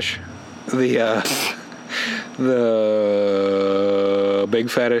that fetish? The big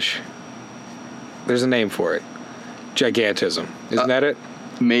fetish. There's a name for it. Gigantism. Isn't that it?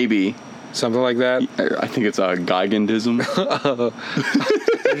 Maybe. Something like that. I think it's a gigantism. I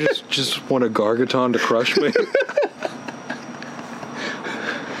just want a gargaton to crush me.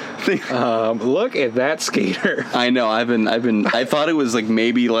 Look at that skater. I know. I thought it was like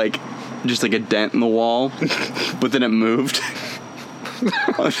maybe like just like a dent in the wall, but then it moved.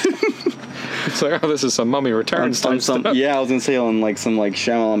 It's like, oh, this is some Mummy Returns type stuff. Yeah, I was gonna say on like some like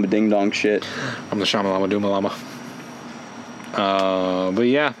Shamalama Ding Dong shit. I'm the Shamalama Doomalama. But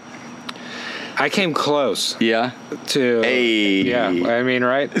yeah, I came close Yeah. to. Hey. Yeah, I mean,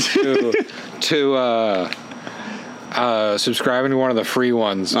 right? to subscribing to one of the free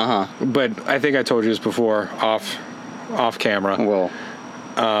ones. Uh huh. But I think I told you this before off camera. Well.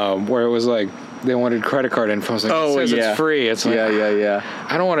 where it was like they wanted credit card info. I was like, it says it's free. It's like, yeah.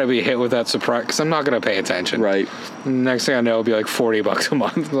 I don't want to be hit with that surprise because I'm not going to pay attention. Right. Next thing I know, it'll be like $40 a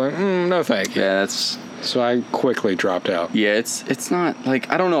month. Like, no, thank you. Yeah, that's. So I quickly dropped out. Yeah, it's not like,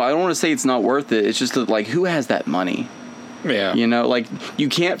 I don't know. I don't want to say it's not worth it. It's just that, like, who has that money? Yeah. You know, like, you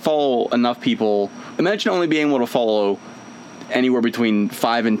can't follow enough people. Imagine only being able to follow anywhere between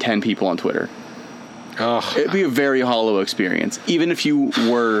 5 and 10 people on Twitter. Oh. It'd be a very hollow experience, even if you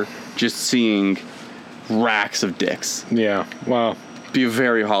were just seeing racks of dicks. Yeah. Wow. It'd be a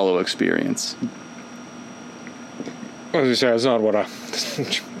very hollow experience. As you say, it's not what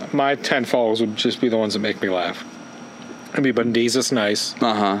my 10 followers would just be the ones that make me laugh. It'd be Bundeezus Nice.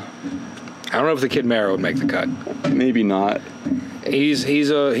 Uh-huh. I don't know if the Kid Mero would make the cut. Maybe not. He's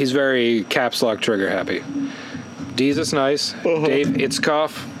very caps lock trigger happy. Jesus Nice. Dave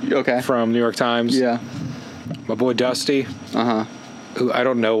Itzkoff. Okay. From New York Times. Yeah. My boy Dusty. Uh-huh. Who I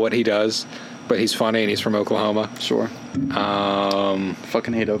don't know what he does, but he's funny and he's from Oklahoma. Sure.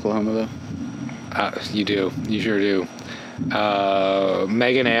 Fucking hate Oklahoma, though. You do. You sure do.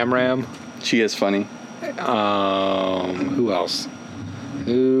 Megan Amram. She is funny. Who else?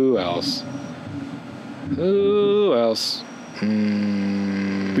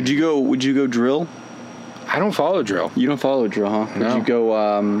 Would you go drill? I don't follow drill. You don't follow drill, huh? No. Would you go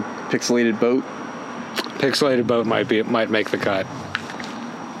pixelated boat? Pixelated boat might make the cut.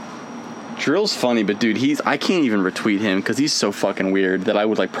 Drill's funny, but dude, I can't even retweet him because he's so fucking weird that I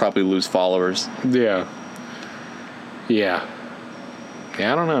would like probably lose followers. Yeah. Yeah,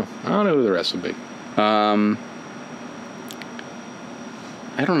 I don't know. I don't know who the rest would be. I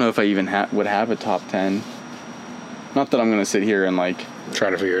don't know if I even would have a top 10. Not that I'm going to sit here and like try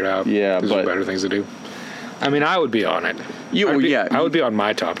to figure it out. Yeah, There's but better things to do. I mean, I would be on it. I would be on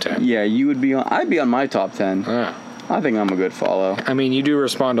my top 10. Yeah, you would be on. I'd be on my top 10. Yeah. I think I'm a good follow. I mean, you do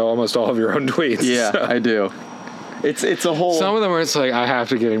respond to almost all of your own tweets. Yeah, so. I do. It's a whole. Some of them where it's like I have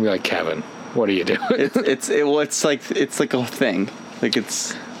to get in and be like, Kevin, what are you doing? It's like a thing. Like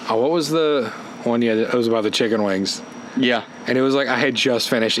it's. Oh, what was the one? Yeah, it was about the chicken wings. Yeah. And it was like I had just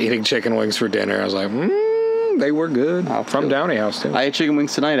finished eating chicken wings for dinner. I was like, they were good. From Downey House too. I ate chicken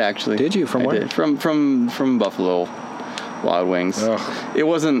wings tonight, actually. Did you? From where? From Buffalo Wild Wings. Ugh. It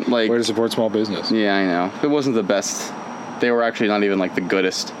wasn't like. Way to support small business. Yeah, I know. It wasn't the best. They were actually not even like the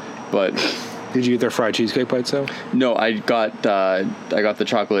goodest, but. Did you eat their fried cheesecake bites though? No, I got the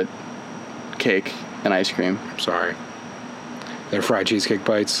chocolate cake and ice cream. Sorry. Their fried cheesecake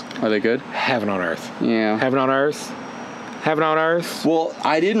bites. Are they good? Heaven on earth. Yeah. Heaven on earth. Heaven on earth. Well,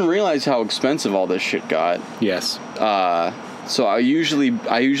 I didn't realize how expensive all this shit got. Yes. So I usually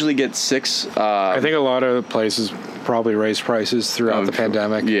get 6. I think a lot of places probably raised prices throughout the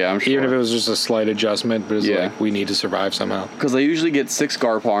pandemic. Yeah, I'm sure. Even if it was just a slight adjustment, but it's like we need to survive somehow. Because I usually get 6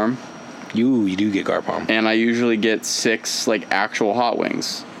 gar parm. You do get gar parm. And I usually get 6 like actual hot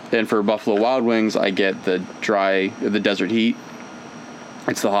wings. And for Buffalo Wild Wings, I get the desert heat.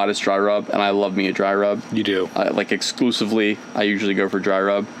 It's the hottest dry rub, and I love me a dry rub. You do. Like exclusively, I usually go for dry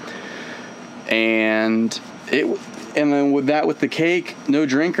rub. And then with the cake, no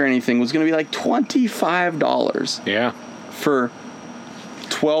drink or anything, was going to be like $25. Yeah. For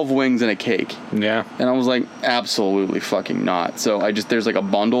 12 wings and a cake. Yeah. And I was like, absolutely fucking not. So there's like a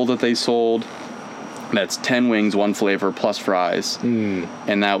bundle that they sold that's 10 wings, 1 flavor plus fries.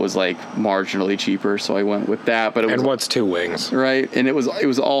 And that was like marginally cheaper, so I went with that. But what's 2 wings? Right. And it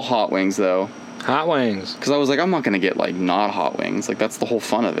was all hot wings though. Hot wings. Because I was like, I'm not going to get like not hot wings. Like that's the whole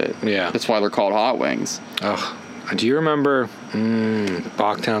fun of it. Yeah. That's why they're called hot wings. Ugh. Do you remember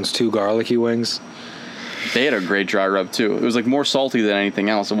Bachtown's 2 garlicky wings? They had a great dry rub too. It was like more salty than anything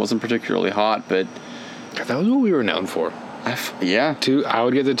else. It wasn't particularly hot, but that was what we were known for. Yeah. I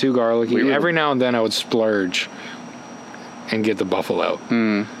would get the 2 garlicky. Every now and then I would splurge and get the buffalo.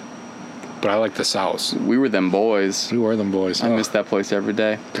 But I like the sauce. We were them boys. We were them boys. I miss that place every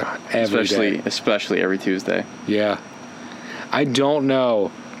day. God, every day. Especially every Tuesday. Yeah. I don't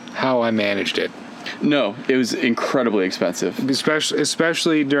know how I managed it. No, it was incredibly expensive.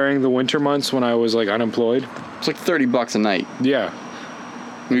 Especially during the winter months when I was like unemployed. It's like $30 a night. Yeah.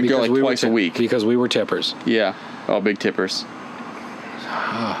 We'd go like twice a week. Because we were tippers. Yeah. Oh, big tippers.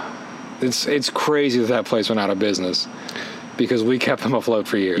 It's crazy that place went out of business because we kept them afloat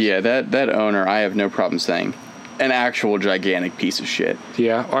for years. Yeah, that owner, I have no problem saying, an actual gigantic piece of shit.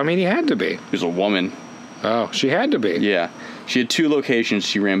 Yeah, I mean, he had to be. He was a woman. Oh, she had to be. Yeah. She had 2 locations.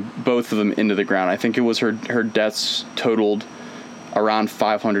 She ran both of them into the ground. I think it was her debts totaled around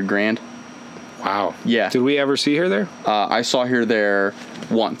 $500,000. Wow. Yeah. Did we ever see her there? I saw her there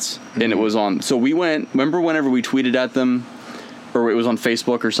once, and it was on. So we went. Remember whenever we tweeted at them or it was on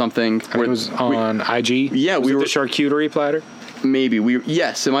Facebook or something. It was on IG. Yeah, was we it were the charcuterie platter. maybe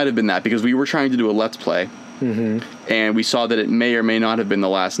yes, it might have been that because we were trying to do a Let's Play. And we saw that it may or may not have been the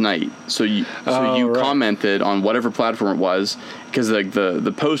last night. So you right. commented on whatever platform it was because like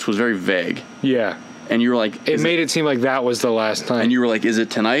the post was very vague. Yeah. And you were like, It made it seem like that was the last night. and you were like, is it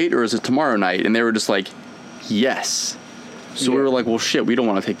tonight or is it tomorrow night? And they were just like, yes. So we Yeah. were like, well, shit, we don't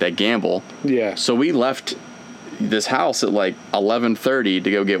want to take that gamble. Yeah. So we left this house at like 11:30 to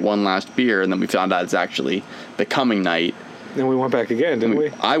go get one last beer, and then we found out it's actually the coming night. Then we went back again, didn't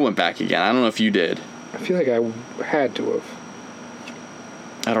we? I went back again. I don't know if you did. I feel like I had to have.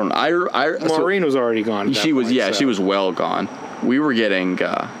 I don't know. Maureen was already gone. At that She was, point, yeah, so. she was well gone. We were getting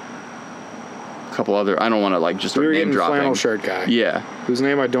a couple other. I don't want to like just We were name getting dropping. flannel shirt guy. Yeah, Whose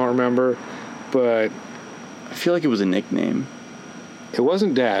name I don't remember, but I feel like it was a nickname. it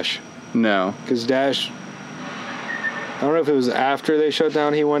wasn't Dash. No, Because Dash, I don't know if it was after they shut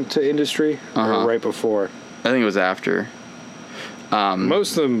down he went to industry or right before. I think it was after.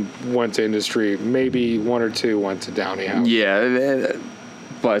 Most of them went to industry. Maybe one or two went to Downey House. Yeah,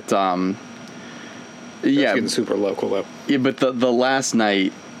 but That's getting super local though. yeah. But the last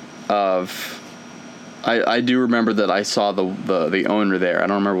night of, I do remember that I saw the owner there. I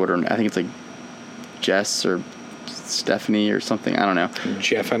don't remember what her. I think it's like Jess or Stephanie or something. I don't know.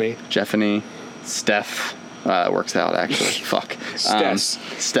 Jeffany, Steph. It works out actually. Fuck.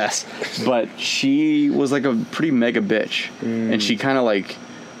 Stess. But she was like a pretty mega bitch, and she kind of like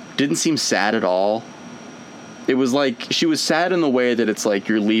didn't seem sad at all. It was like she was sad in the way that it's like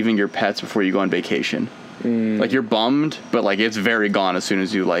you're leaving your pets before you go on vacation. Like you're bummed, but like it's very gone as soon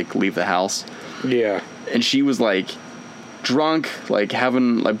as you like leave the house. Yeah. And she was like drunk, like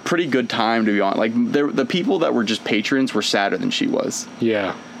having like pretty good time to be on. Like the people that were just patrons were sadder than she was.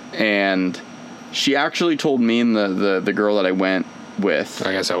 Yeah. And she actually told me and the girl that I went with.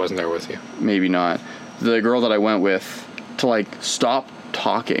 I guess I wasn't there with you. Maybe not. The girl that I went with to like stop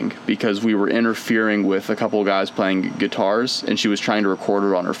talking because we were interfering with a couple of guys playing guitars, and she was trying to record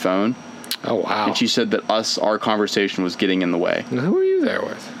it on her phone. Oh wow. And she said that our conversation was getting in the way. Now, who were you there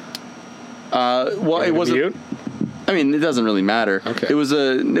with? Well, it wasn't. Mute? I mean, it doesn't really matter. Okay. It was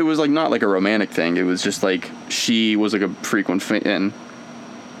like not like a romantic thing. It was just like she was like a frequent fan.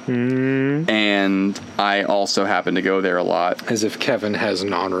 And I also happen to go there a lot. As if Kevin has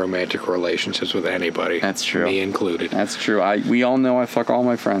non-romantic relationships with anybody. That's true. Me included. That's true. We all know I fuck all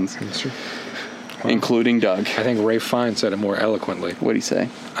my friends, That's true. including Doug. I think Ray Fine said it more eloquently. What'd he say?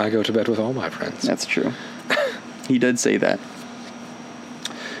 I go to bed with all my friends. That's true. He did say that.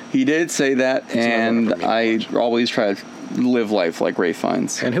 He did say that, and not one for me I to watch. always try to live life like Ray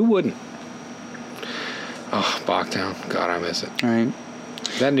finds. And who wouldn't? Oh, Bachtown. God, I miss it. All right.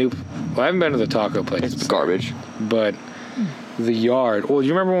 That new... Well, I haven't been to the taco place. It's garbage. But the yard... Well, do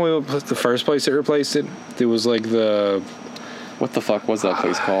you remember when we went to the first place that replaced it? It was like the... What the fuck was that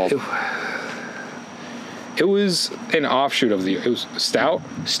place called? It was an offshoot of the... It was Stout?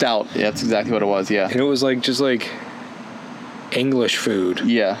 Stout. Yeah, that's exactly what it was, yeah. And it was like just like English food.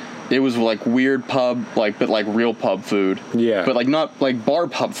 Yeah. It was like weird pub, like but like real pub food. Yeah. But like not like bar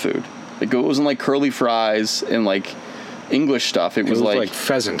pub food. Like it wasn't like curly fries and like English stuff. It was like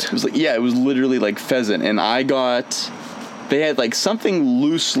pheasant. It was like, yeah, it was literally like pheasant. And they had like something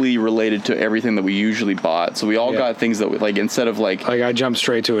loosely related to everything that we usually bought. So we all got things that we, like instead of like I jumped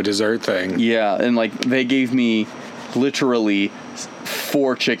straight to a dessert thing. yeah, and like they gave me literally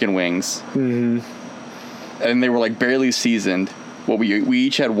 4 chicken wings. Mm-hmm. And they were like barely seasoned. Well, we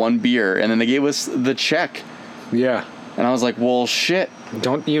each had 1 beer, and then they gave us the check. Yeah. And I was like, well, shit.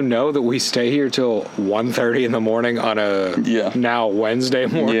 Don't you know that we stay here till 1:30 in the morning on a now Wednesday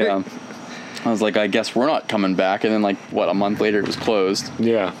morning? Yeah. I was like, I guess we're not coming back. And then like what, a month later it was closed.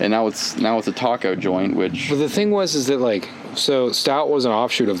 Yeah. And now it's a taco joint, which But the thing is that like, so Stout was an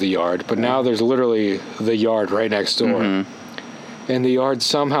offshoot of the yard, but now there's literally the yard right next door. Mm-hmm. And the yard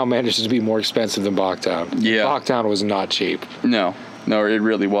somehow manages to be more expensive than Bachtown. Yeah. Bachtown was not cheap. No, it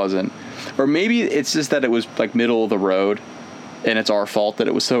really wasn't. Or maybe it's just that it was like middle of the road, and it's our fault that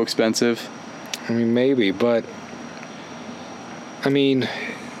it was so expensive. I mean, maybe, but I mean,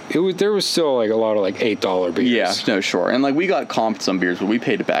 there was still like a lot of like $8 beers. Yeah, no, sure. And like we got comped some beers, but we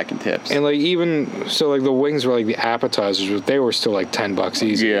paid it back in tips. And like even so, like the wings were like the appetizers, but they were still like $10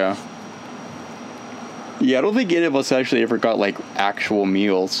 easy. Yeah. Yeah, I don't think any of us actually ever got like actual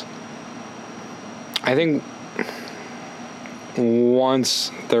meals. I think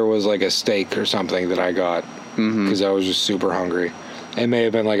once there was like a steak or something that I got because I was just super hungry. It may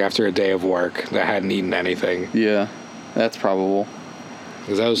have been like after a day of work that I hadn't eaten anything. Yeah, that's probable.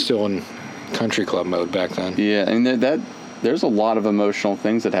 Because I was still in country club mode back then. Yeah, and there's a lot of emotional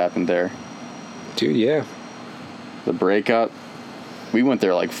things that happened there. Dude, yeah. The breakup. We went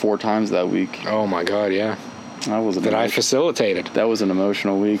there like 4 times that week. Oh my God, yeah. That I facilitated. That was an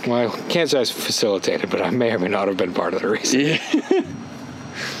emotional week. Well, I can't say I facilitated, but I may or may not have been part of the reason. Yeah.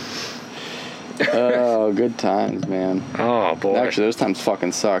 Oh, good times, man. Oh boy. Actually, those times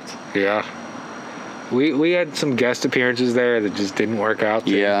fucking sucked. Yeah. We had some guest appearances there that just didn't work out.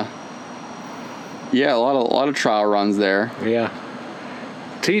 Yeah. Yeah, a lot of trial runs there. Yeah.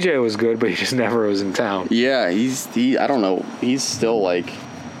 TJ was good, but he just never was in town. Yeah, I don't know. He's still like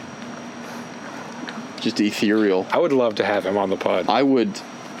just ethereal. I would love to have him on the pod. I would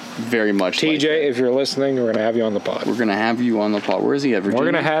very much. TJ, if you're listening, we're going to have you on the pod. We're going to have you on the pod. Where is he at, Virginia?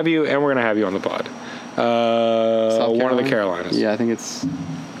 We're going to have you, and we're going to have you on the pod. One of the Carolinas. Yeah, I think it's...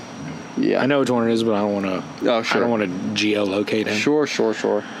 Yeah. I know which one it is, but I don't want to... Oh, sure. I don't want to geolocate him. Sure.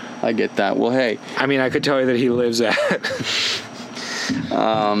 I get that. Well, hey. I mean, I could tell you that he lives at...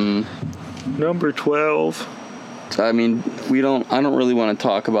 number 12. I mean, I don't really want to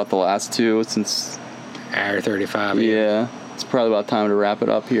talk about the last 2 since... Hour 35. Yeah. It's probably about time to wrap it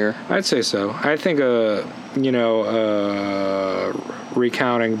up here. I'd say so. I think,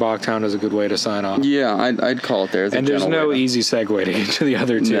 recounting Bachtown is a good way to sign off. Yeah, I'd call it there. And there's no easy segue to get to the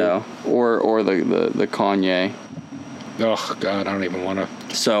other 2. No. Or the Kanye. Oh, God, I don't even want to.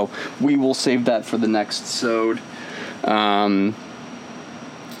 So, we will save that for the next episode.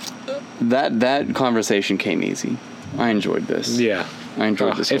 That conversation came easy. I enjoyed this. Yeah. I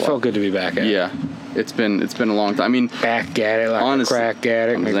enjoyed this a lot. It felt good to be back at it. Yeah. It's been a long time. I mean, back at it like honestly, a crack at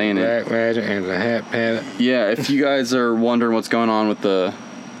it. I'm saying it. Magic and the hat. Yeah, if you guys are wondering what's going on with the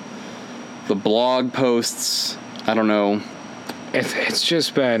blog posts, I don't know. It's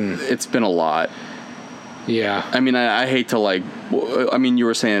just been... It's been a lot. Yeah. I mean, I hate to you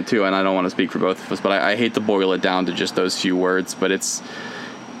were saying it too, and I don't want to speak for both of us, but I hate to boil it down to just those few words, but it's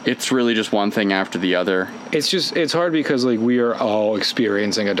really just one thing after the other. It's hard because we are all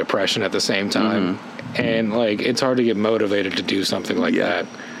experiencing a depression at the same time. Mm-hmm. And it's hard to get motivated to do something like that.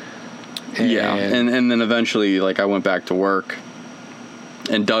 And yeah. And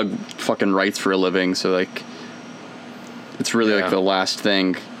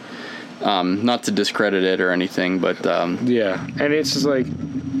it's just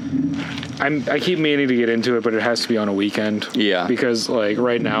I keep meaning to get into it, but it has to be on a weekend. Yeah. Because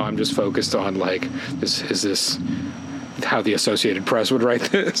right now I'm just focused on is this how the Associated Press would write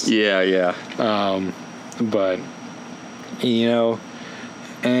this? Yeah. But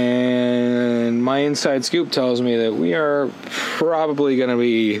and my inside scoop tells me that we are probably going to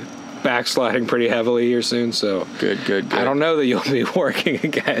be backsliding pretty heavily here soon. So good. I don't know that you'll be working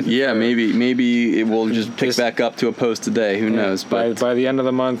again. Yeah, maybe it will just pick back up to a post a day. Who knows? But by the end of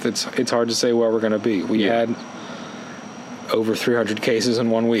the month, it's hard to say where we're going to be. We had over 300 cases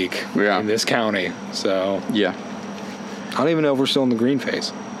in 1 week in this county. So yeah, I don't even know if we're still in the green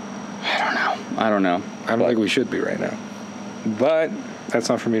phase. I don't know. I don't think we should be right now. But that's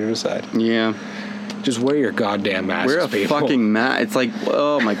not for me to decide. Yeah. Just wear your goddamn masks, Wear a people. fucking mask. It's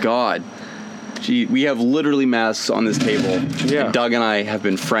oh my God. Gee, we have literally masks on this table. Yeah. And Doug and I have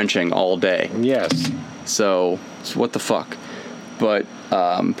been Frenching all day. Yes. So what the fuck? But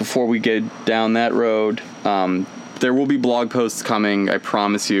before we get down that road, there will be blog posts coming. I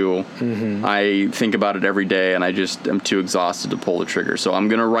promise you. Mm-hmm. I think about it every day, and I just am too exhausted to pull the trigger. So I'm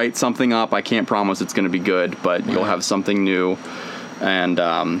gonna write something up. I can't promise it's gonna be good, but you'll have something new. And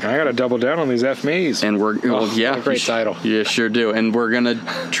I gotta double down on these FMEs. And we're what a great title. Yeah, sure do. And we're gonna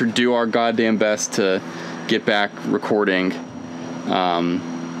do our goddamn best to get back recording,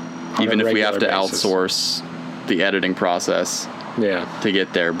 even if we have to outsource the editing process. Yeah. To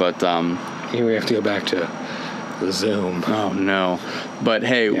get there, but we have to go back to the Zoom. Oh no! But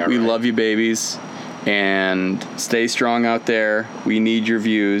hey, we love you, babies, and stay strong out there. We need your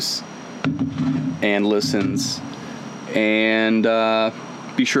views and listens. And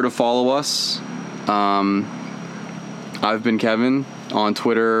be sure to follow us. I've been Kevin on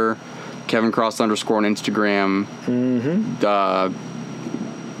Twitter, Kevin Cross _ on Instagram. Mm-hmm.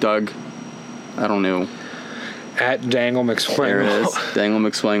 Doug, I don't know. At Dangle McSwang. There it is. Dangle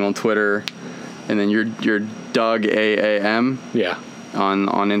McSwang on Twitter. And then you're Doug AAM. Yeah. on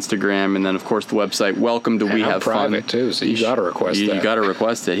Instagram, and then of course the website. Welcome to We I'm Have Fun. private too, so you gotta request that. You gotta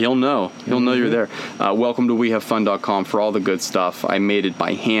request it. He'll know. He'll know you're there. Welcome to WeHaveFun.com for all the good stuff. I made it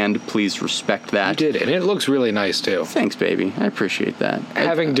by hand. Please respect that. You did it, and it looks really nice too. Thanks, baby. I appreciate that.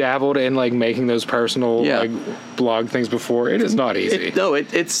 Having dabbled in like making those personal Yeah. like blog things before, it is not easy.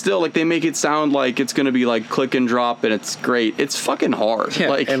 It's still like they make it sound like it's gonna be like click and drop and it's great. It's fucking hard. Yeah,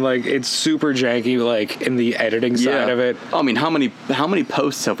 Like, and like it's super janky, like in the editing side of it. I mean, how many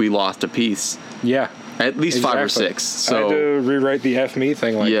posts have we lost a piece? Yeah, At least 5 or exactly. 6. I had So to rewrite the F me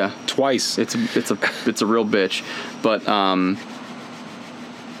thing like Yeah. twice. it's a real bitch. But I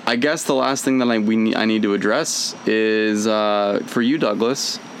guess the last thing that I need to address is for you,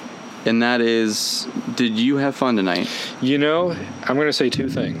 Douglas, and that is, did you have fun tonight? You know, I'm gonna say 2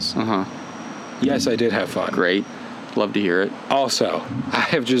 things. Yes, I did have fun. Great. Love to hear it. Also, I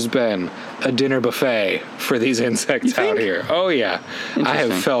have just been a dinner buffet for these insects out here. Oh yeah, I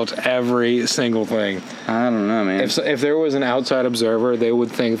have Interesting. felt every single thing. I don't know, man. If there was an outside observer, they would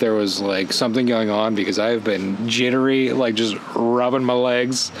think there was like something going on because I have been jittery, like just rubbing my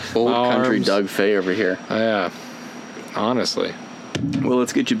legs. Old my country arms. Doug Fay over here. Yeah, honestly. Well,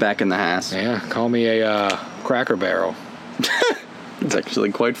 let's get you back in the house. Yeah, call me a Cracker Barrel. It's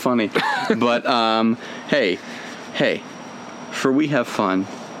actually quite funny. But hey, for We Have Fun,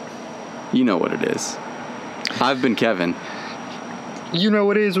 you know what it is. I've been Kevin. You know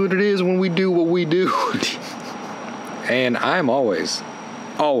what it is when we do what we do. And I'm always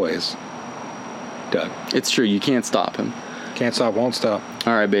Doug. It's true, you can't stop him. Can't stop, won't stop.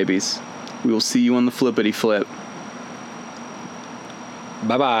 All right, babies. We will see you on the flippity flip.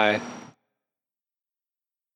 Bye-bye.